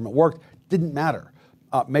how government worked. Didn't matter.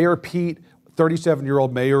 Mayor Pete,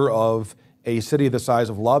 37-year-old mayor of a city the size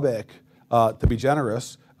of Lubbock, to be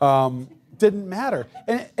generous, didn't matter.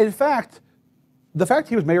 And in fact, the fact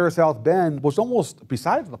he was mayor of South Bend was almost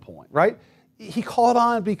besides the point, right? He caught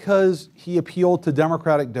on because he appealed to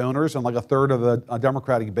Democratic donors and like a third of the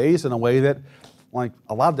Democratic base in a way that like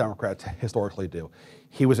a lot of Democrats historically do.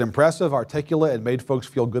 He was impressive, articulate, and made folks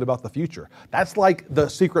feel good about the future. That's like the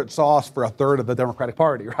secret sauce for a third of the Democratic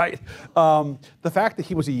Party, right? The fact that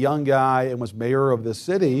he was a young guy and was mayor of this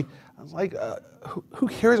city, I was like, who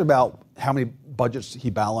cares about how many budgets he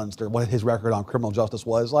balanced or what his record on criminal justice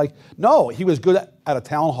was? Like, no, he was good at a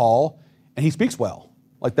town hall and he speaks well.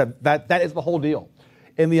 Like that is the whole deal.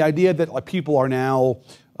 And the idea that like people are now,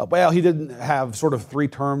 well, he didn't have sort of 3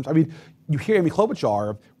 terms. I mean, you hear Amy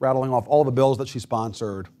Klobuchar rattling off all the bills that she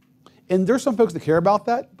sponsored. And there's some folks that care about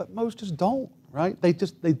that, but most just don't, right? They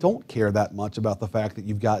don't care that much about the fact that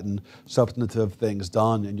you've gotten substantive things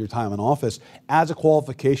done in your time in office as a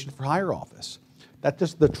qualification for higher office. That's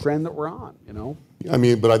just the trend that we're on, you know? I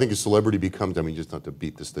mean, but I think a celebrity becomes, I mean, just not to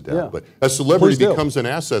beat this to death, but a celebrity becomes an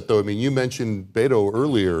asset, though. I mean, you mentioned Beto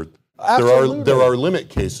earlier. Absolutely. There are limit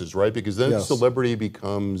cases, right? Because then celebrity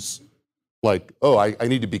becomes like, oh, I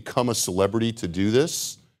need to become a celebrity to do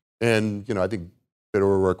this. And, you know, I think Beto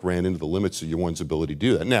O'Rourke ran into the limits of one's ability to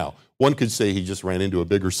do that. Now, one could say he just ran into a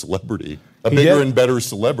bigger celebrity, and better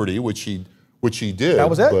celebrity, which he did. That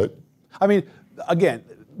was it. But, I mean, again,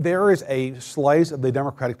 there is a slice of the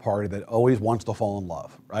Democratic Party that always wants to fall in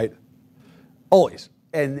love, right? Always.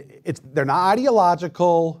 And they're not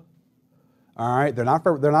ideological, all right? They're not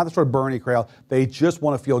the sort of Bernie crowd. They just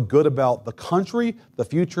want to feel good about the country, the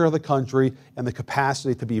future of the country, and the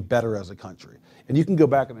capacity to be better as a country. And you can go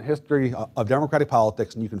back in the history of Democratic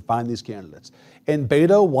politics and you can find these candidates. And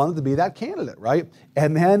Beto wanted to be that candidate, right?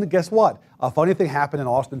 And then guess what? A funny thing happened in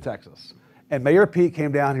Austin, Texas. And Mayor Pete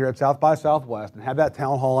came down here at South by Southwest and had that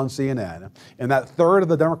town hall on CNN. And that third of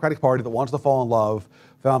the Democratic Party that wants to fall in love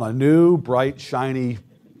found a new, bright, shiny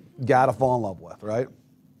guy to fall in love with, right?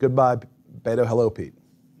 Goodbye, Beto. Hello, Pete.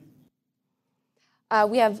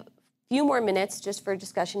 We have a few more minutes just for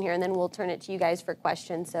discussion here, and then we'll turn it to you guys for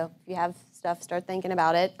questions. So if you have stuff, start thinking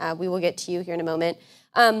about it. We will get to you here in a moment.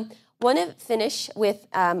 Want to finish with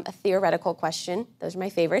a theoretical question. Those are my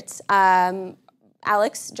favorites.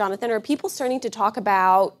 Alex, Jonathan, are people starting to talk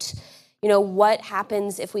about, you know, what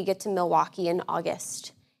happens if we get to Milwaukee in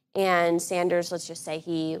August and Sanders, let's just say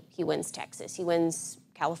he wins Texas, he wins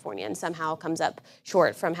California and somehow comes up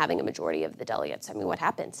short from having a majority of the delegates? I mean, what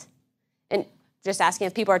happens? And just asking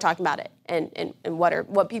if people are talking about it and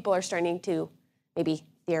what people are starting to maybe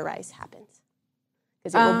theorize happens.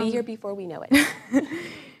 Because it will be here before we know it.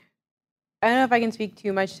 I don't know if I can speak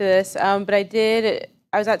too much to this, but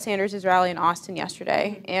I was at Sanders' rally in Austin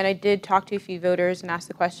yesterday, and I did talk to a few voters and ask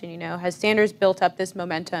the question, you know, has Sanders built up this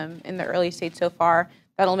momentum in the early states so far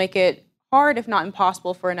that'll make it hard, if not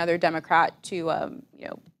impossible, for another Democrat to, you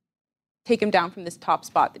know, take him down from this top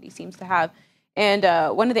spot that he seems to have? And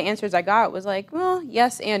one of the answers I got was like, well,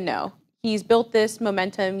 yes and no. He's built this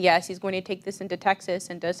momentum. Yes, he's going to take this into Texas,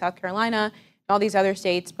 into South Carolina, and all these other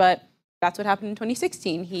states, but that's what happened in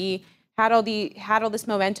 2016. He had all this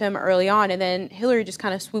momentum early on, and then Hillary just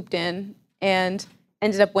kind of swooped in and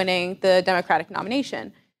ended up winning the Democratic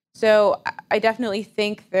nomination. So I definitely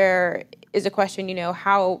think there is a question, you know,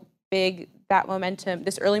 how big that momentum,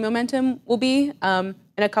 this early momentum, will be in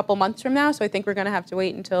a couple months from now. So I think we're going to have to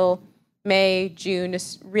wait until May, June to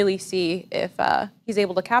really see if he's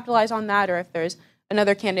able to capitalize on that, or if there's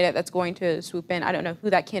another candidate that's going to swoop in. I don't know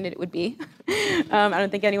who that candidate would be. I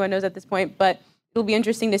don't think anyone knows at this point, but it'll be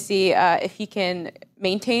interesting to see if he can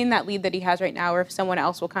maintain that lead that he has right now, or if someone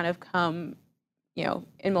else will kind of come, you know,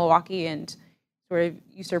 in Milwaukee and sort of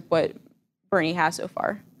usurp what Bernie has so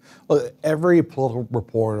far. Well, every political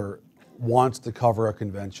reporter wants to cover a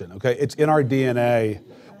convention, okay? It's in our DNA.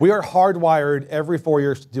 We are hardwired every 4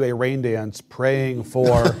 years to do a rain dance praying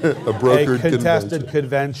for a contested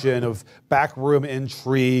convention of backroom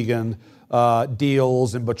intrigue and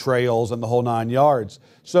deals and betrayals and the whole 9 yards.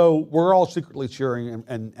 So we're all secretly cheering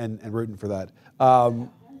and rooting for that.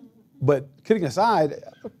 But kidding aside,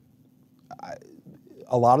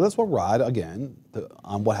 a lot of this will ride, again,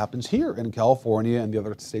 on what happens here in California and the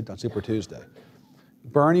other states on Super Tuesday.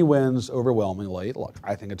 Bernie wins overwhelmingly. Look,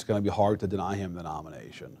 I think it's going to be hard to deny him the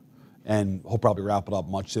nomination. And he'll probably wrap it up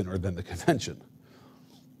much sooner than the convention.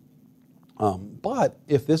 But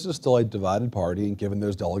if this is still a divided party, and given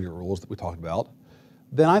those delegate rules that we talked about,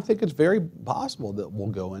 then I think it's very possible that we'll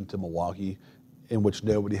go into Milwaukee in which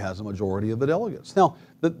nobody has a majority of the delegates. Now,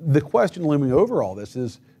 the question looming over all this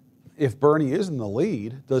is, if Bernie is in the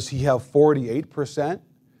lead, does he have 48%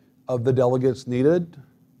 of the delegates needed,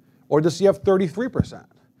 or does he have 33%?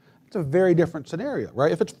 It's a very different scenario,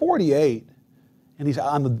 right? If it's 48, and he's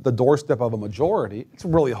on the doorstep of a majority, it's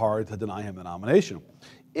really hard to deny him the nomination.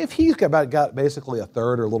 If he's got basically a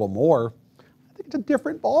third or a little more, I think it's a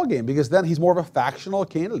different ballgame, because then he's more of a factional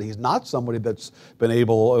candidate. He's not somebody that's been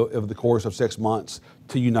able, over the course of 6 months,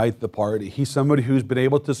 to unite the party. He's somebody who's been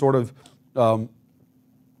able to sort of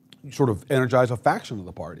energize a faction of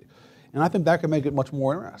the party. And I think that can make it much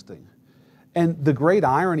more interesting. And the great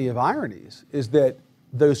irony of ironies is that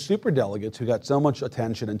those superdelegates who got so much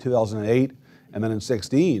attention in 2008 and then in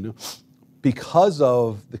 2016, because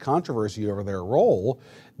of the controversy over their role,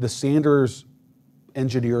 the Sanders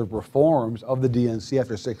engineered reforms of the DNC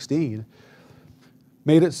after 2016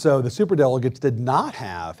 made it so the superdelegates did not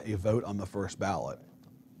have a vote on the first ballot.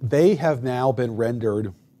 They have now been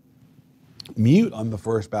rendered mute on the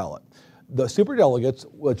first ballot. The superdelegates,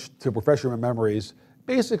 which, to refresh your memories,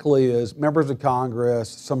 basically is members of Congress,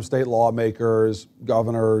 some state lawmakers,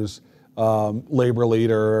 governors, labor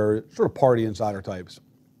leader, sort of party insider types,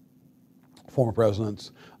 former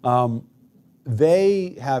presidents.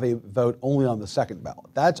 They have a vote only on the second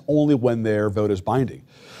ballot. That's only when their vote is binding.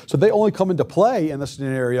 So they only come into play in the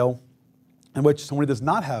scenario in which somebody does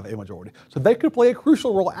not have a majority. So they could play a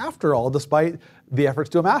crucial role after all, despite the efforts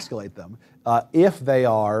to emasculate them, if they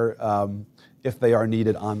are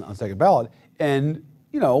needed on second ballot. And,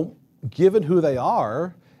 you know, given who they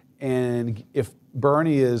are, and if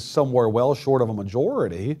Bernie is somewhere well short of a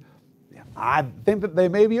majority, I think that they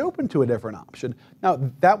may be open to a different option. Now,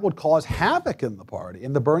 that would cause havoc in the party,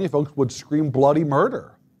 and the Bernie folks would scream bloody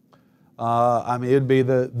murder. I mean, it'd be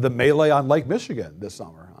the melee on Lake Michigan this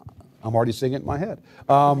summer. I'm already seeing it in my head.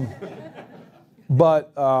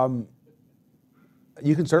 But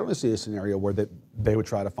you can certainly see a scenario where they would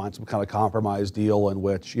try to find some kind of compromise deal in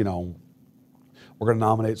which, you know, we're going to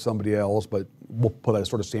nominate somebody else, but we'll put a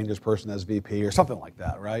sort of Sanders person as VP or something like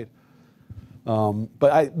that, right?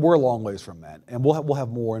 But we're a long ways from that, and we'll have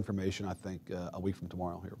more information, I think, a week from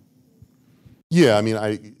tomorrow here. Yeah, I mean,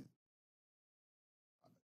 I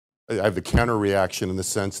have the counter reaction in the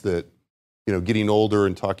sense that, you know, getting older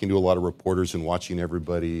and talking to a lot of reporters and watching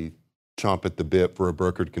everybody chomp at the bit for a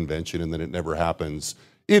brokered convention and then it never happens,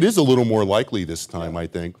 it is a little more likely this time, I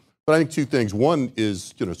think. But I think two things. One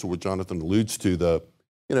is, you know, so what Jonathan alludes to,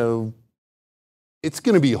 you know, it's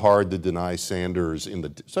going to be hard to deny Sanders,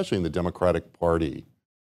 especially in the Democratic Party,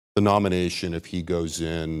 the nomination if he goes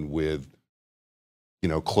in with, you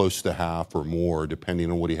know, close to half or more,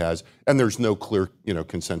 depending on what he has. And there's no clear, you know,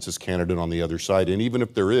 consensus candidate on the other side. And even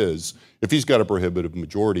if there is, if he's got a prohibitive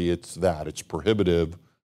majority, it's prohibitive.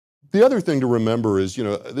 The other thing to remember is, you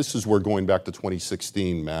know, this is where going back to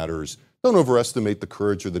 2016 matters. Don't overestimate the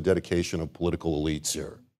courage or the dedication of political elites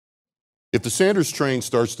here. If the Sanders train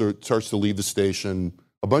starts to leave the station,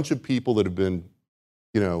 a bunch of people that have been,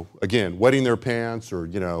 you know, again, wetting their pants or,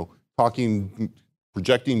 you know,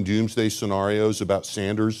 projecting doomsday scenarios about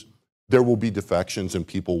Sanders, there will be defections and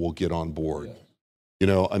people will get on board. Yeah. You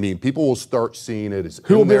know, I mean, people will start seeing it as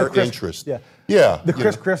in their interest. Yeah. Yeah. The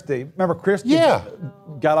Chris Christie. Remember, Christie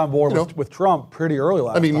got on board with Trump pretty early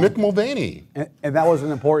last time. Mick Mulvaney. And that was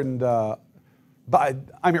an important, but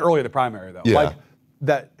I mean, early in the primary, though. Yeah. Like,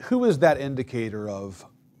 who is that indicator of,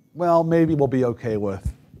 well, maybe we'll be okay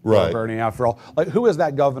with Bernie after all? Like, who is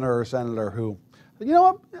that governor or senator who, you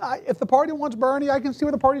know what, if the party wants Bernie, I can see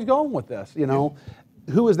where the party's going with this, you know? Yeah.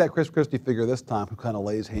 Who is that Chris Christie figure this time who kind of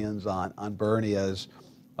lays hands on Bernie as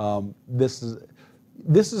this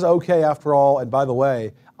is okay after all, and by the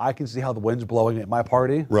way, I can see how the wind's blowing at my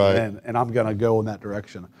party, and I'm going to go in that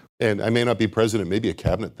direction. And I may not be president, maybe a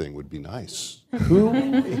cabinet thing would be nice. Who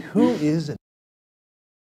is it?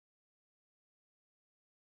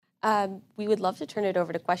 We would love to turn it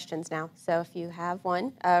over to questions now. So if you have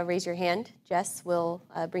one, raise your hand. Jess will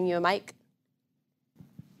bring you a mic.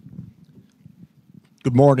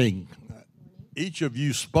 Good morning. Each of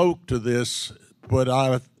you spoke to this, but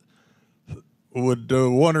I would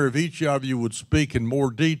wonder if each of you would speak in more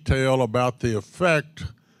detail about the effect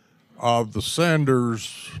of the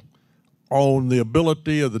Sanders on the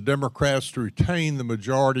ability of the Democrats to retain the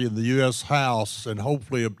majority in the U.S. House and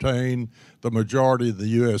hopefully obtain the majority of the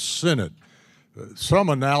U.S. Senate. Some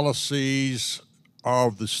analyses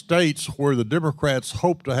of the states where the Democrats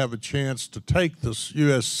hope to have a chance to take the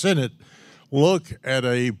U.S. Senate look at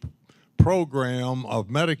a program of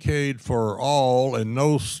Medicaid for all and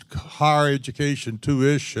no higher education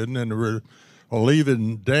tuition and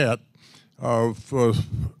relieving debt,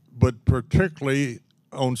 but particularly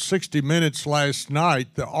on 60 Minutes last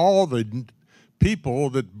night, all the people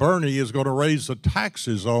that Bernie is going to raise the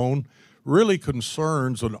taxes on really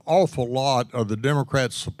concerns an awful lot of the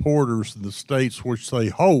Democrat supporters in the states which they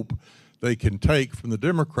hope they can take from the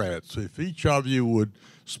Democrats. If each of you would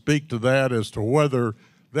speak to that as to whether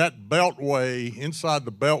that beltway, inside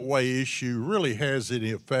the beltway issue, really has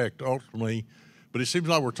any effect ultimately. But it seems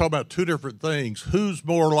like we're talking about two different things. Who's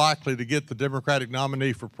more likely to get the Democratic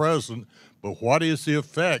nominee for president, but what is the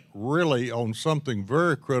effect really on something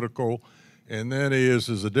very critical, and that is,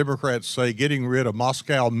 as the Democrats say, getting rid of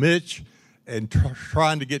Moscow Mitch and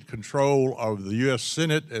trying to get control of the U.S.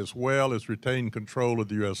 Senate as well as retain control of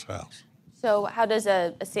the U.S. House. So how does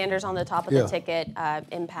a Sanders on the top of the ticket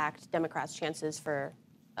impact Democrats' chances for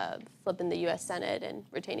flipping the U.S. Senate and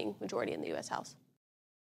retaining majority in the U.S. House?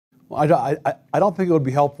 Well, I don't think it would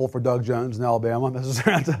be helpful for Doug Jones in Alabama. This is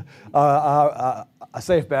a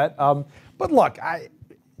safe bet. But look,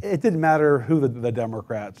 it didn't matter who the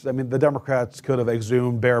Democrats. I mean, the Democrats could have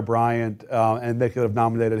exhumed Bear Bryant, and they could have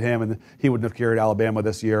nominated him, and he wouldn't have carried Alabama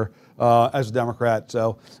this year as a Democrat.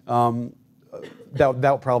 So that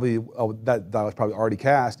was probably already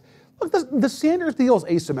cast. Look, the Sanders deal is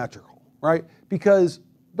asymmetrical, right? Because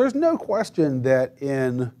there's no question that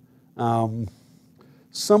in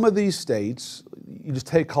some of these states, you just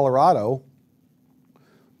take Colorado,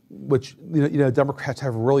 which Democrats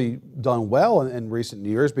have really done well in recent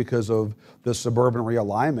years because of the suburban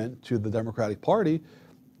realignment to the Democratic Party.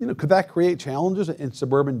 Could that create challenges in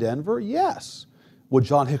suburban Denver? Yes. Would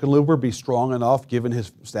John Hickenlooper be strong enough, given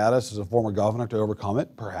his status as a former governor, to overcome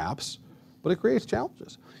it? Perhaps. But it creates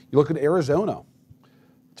challenges. You look at Arizona.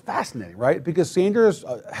 It's fascinating, right? Because Sanders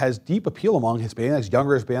has deep appeal among Hispanics,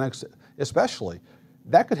 younger Hispanics especially.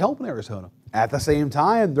 That could help in Arizona. At the same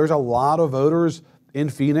time, there's a lot of voters in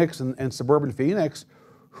Phoenix and suburban Phoenix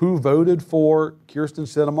who voted for Kyrsten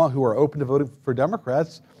Sinema, who are open to voting for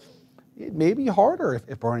Democrats. It may be harder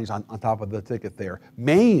if Bernie's on top of the ticket there.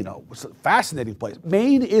 Maine, it's a fascinating place.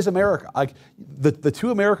 Maine is America. Like the two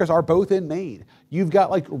Americas are both in Maine. You've got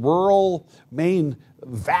like rural Maine,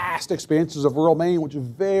 vast expanses of rural Maine, which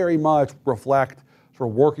very much reflect sort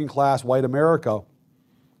of working class white America.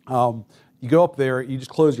 You go up there, you just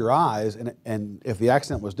close your eyes, and if the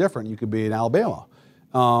accent was different, you could be in Alabama.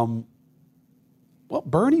 Well,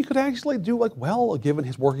 Bernie could actually do well, given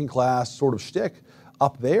his working class sort of shtick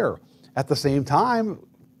up there. At the same time,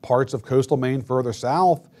 parts of coastal Maine further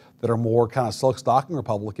south that are more kind of silk stocking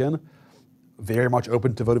Republican, very much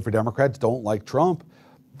open to voting for Democrats, don't like Trump.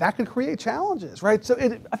 That could create challenges, right? So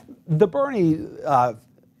the Bernie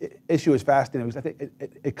issue is fascinating because I think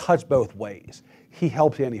it cuts both ways. He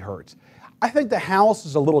helps and he hurts. I think the House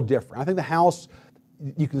is a little different. I think the House,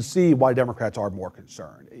 you can see why Democrats are more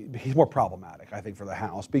concerned. He's more problematic, I think, for the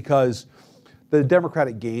House because the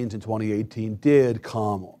Democratic gains in 2018 did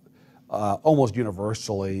come almost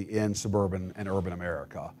universally in suburban and urban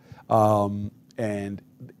America. And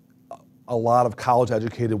a lot of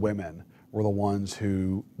college-educated women were the ones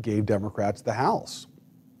who gave Democrats the House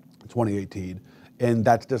in 2018. And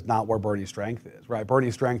that's just not where Bernie's strength is, right?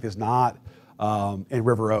 Bernie's strength is not in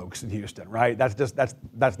River Oaks in Houston, right?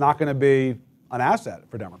 That's not going to be an asset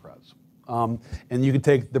for Democrats. And you can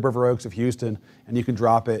take the River Oaks of Houston and you can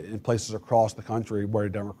drop it in places across the country where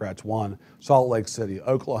Democrats won. Salt Lake City,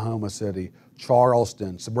 Oklahoma City,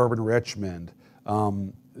 Charleston, suburban Richmond.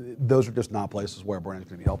 Those are just not places where Bernie's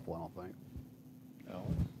going to be helpful, I don't think.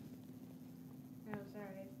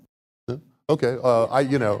 No. Okay, I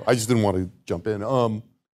just didn't want to jump in.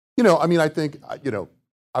 I think,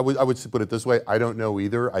 I would put it this way. I don't know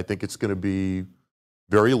either. I think it's going to be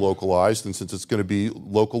very localized, and since it's going to be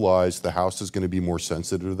localized, the House is going to be more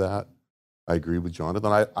sensitive to that. I agree with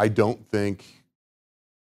Jonathan. I don't think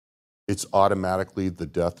it's automatically the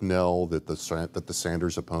death knell that the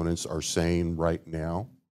Sanders opponents are saying right now,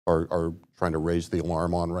 are trying to raise the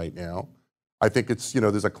alarm on right now. I think it's,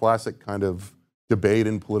 there's a classic kind of debate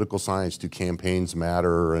in political science, do campaigns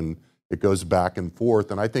matter, and it goes back and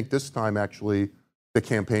forth. And I think this time, actually, the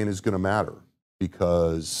campaign is going to matter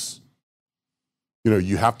because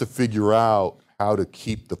you have to figure out how to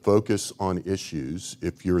keep the focus on issues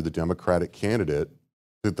if you're the Democratic candidate,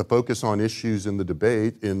 that the focus on issues in the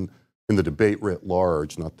debate, in the debate writ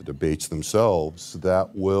large, not the debates themselves,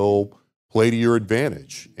 that will play to your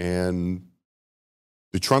advantage. And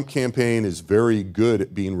the Trump campaign is very good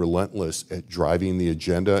at being relentless at driving the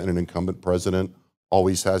agenda, and an incumbent president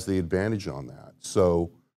always has the advantage on that.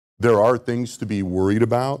 So there are things to be worried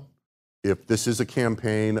about. If this is a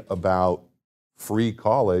campaign about free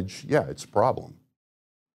college, yeah, it's a problem.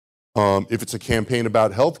 If it's a campaign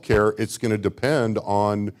about health care, it's going to depend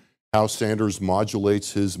on how Sanders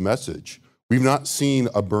modulates his message. We've not seen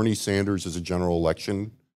a Bernie Sanders as a general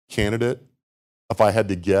election candidate. If I had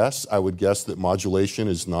to guess, I would guess that modulation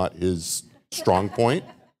is not his strong point.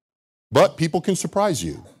 But people can surprise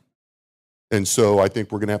you. And so I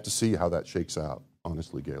think we're going to have to see how that shakes out,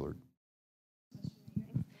 honestly, Gaylord.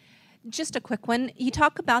 Just a quick one. You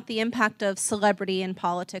talk about the impact of celebrity in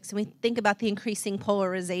politics, and we think about the increasing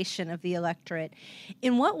polarization of the electorate.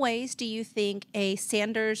 In what ways do you think a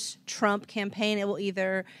Sanders-Trump campaign, it will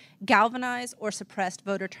either galvanize or suppress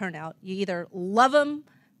voter turnout? You either love them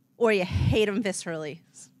or you hate them viscerally.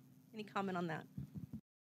 Any comment on that?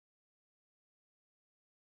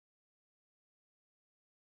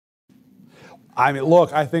 I mean,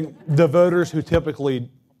 look, I think the voters who typically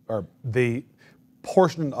are the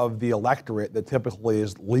portion of the electorate that typically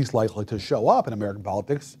is least likely to show up in American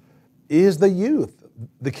politics is the youth,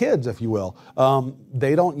 the kids, if you will.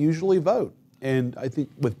 They don't usually vote. And I think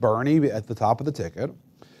with Bernie at the top of the ticket,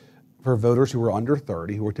 for voters who are under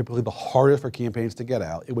 30, who are typically the hardest for campaigns to get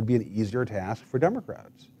out, it would be an easier task for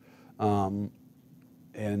Democrats.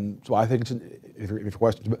 And so I think if your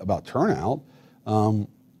question is about turnout,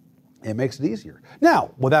 it makes it easier.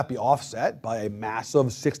 Now, will that be offset by a massive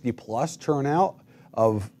 60-plus turnout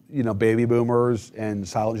of baby boomers and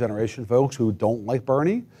silent generation folks who don't like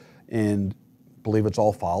Bernie and believe it's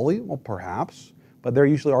all folly? Well, perhaps, but they're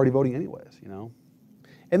usually already voting anyways,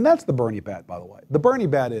 And that's the Bernie bet, by the way. The Bernie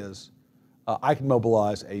bet is I can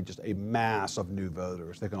mobilize just a mass of new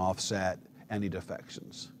voters that can offset any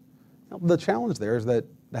defections. Now, the challenge there is that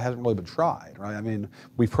hasn't really been tried, right? I mean,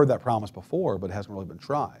 we've heard that promise before, but it hasn't really been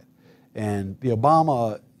tried. And the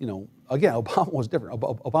Obama, again, Obama was different.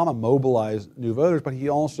 Obama mobilized new voters, but he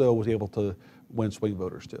also was able to win swing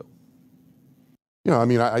voters too. I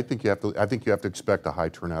mean, I think you have to expect a high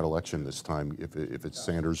turnout election this time if it's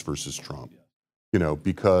Sanders versus Trump.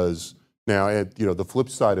 Because now the flip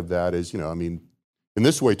side of that is, I mean, in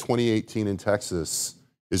this way, 2018 in Texas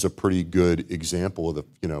is a pretty good example of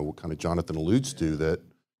what kind of Jonathan alludes to, that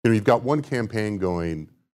you've got one campaign going.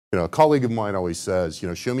 A colleague of mine always says,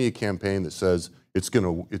 show me a campaign that says it's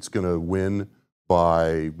gonna win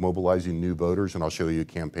by mobilizing new voters, and I'll show you a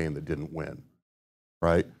campaign that didn't win,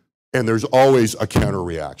 right? And there's always a counter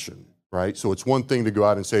reaction, right? So it's one thing to go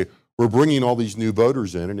out and say, we're bringing all these new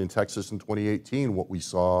voters in, and in Texas in 2018, what we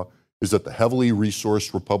saw is that the heavily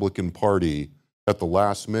resourced Republican Party, at the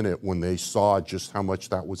last minute, when they saw just how much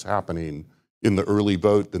that was happening in the early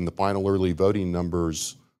vote, in the final early voting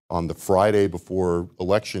numbers on the Friday before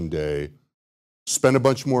Election Day, spent a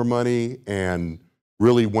bunch more money and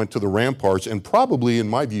really went to the ramparts and probably, in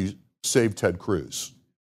my view, saved Ted Cruz.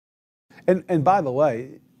 And by the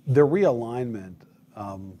way, the realignment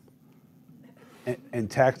in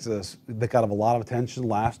Texas that got a lot of attention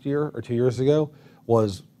last year or 2 years ago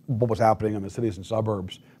was what was happening in the cities and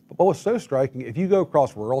suburbs. But what was so striking, if you go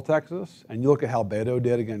across rural Texas and you look at how Beto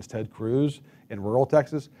did against Ted Cruz in rural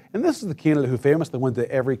Texas, and this is the candidate who famously went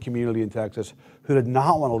to every community in Texas who did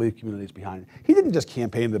not want to leave communities behind. He didn't just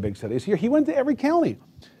campaign in the big cities here, he went to every county.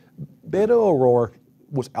 Beto O'Rourke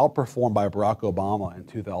was outperformed by Barack Obama in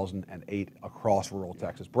 2008 across rural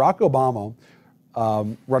Texas. Barack Obama,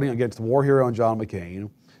 running against the war hero John McCain,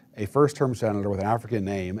 a first-term senator with an African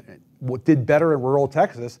name, did better in rural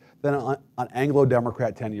Texas than an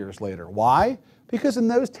Anglo-Democrat 10 years later. Why? Because in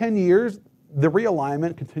those 10 years, the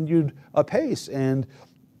realignment continued apace, and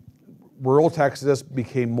rural Texas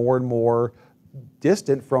became more and more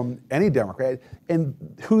distant from any Democrat, and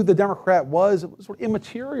who the Democrat was sort of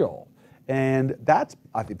immaterial. And that's,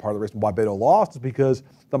 I think, part of the reason why Beto lost, is because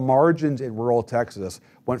the margins in rural Texas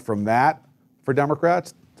went from that for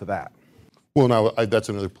Democrats to that. Well, now that's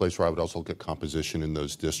another place where I would also look at composition in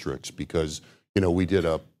those districts, because we did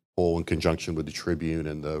a poll in conjunction with the Tribune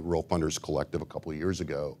and the Rural Funders Collective a couple of years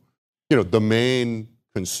ago. The main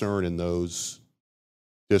concern in those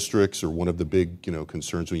districts, or one of the big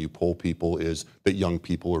concerns when you poll people, is that young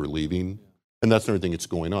people are leaving, and that's another thing that's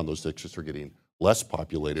going on. Those districts are getting less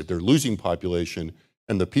populated. They're losing population,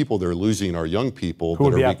 and the people they're losing are young people who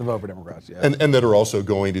would be apt to vote for Democrats, yeah. And that are also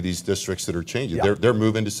going to these districts that are changing. Yeah. They're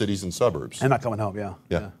moving to cities and suburbs. And not coming home, yeah.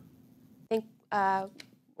 Yeah. I think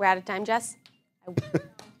we're out of time, Jess.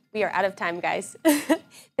 We are out of time, guys.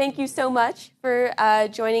 Thank you so much for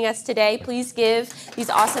joining us today. Please give these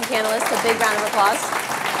awesome panelists a big round of applause.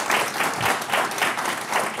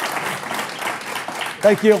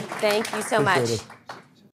 Thank you. Thank you so Appreciate much. it.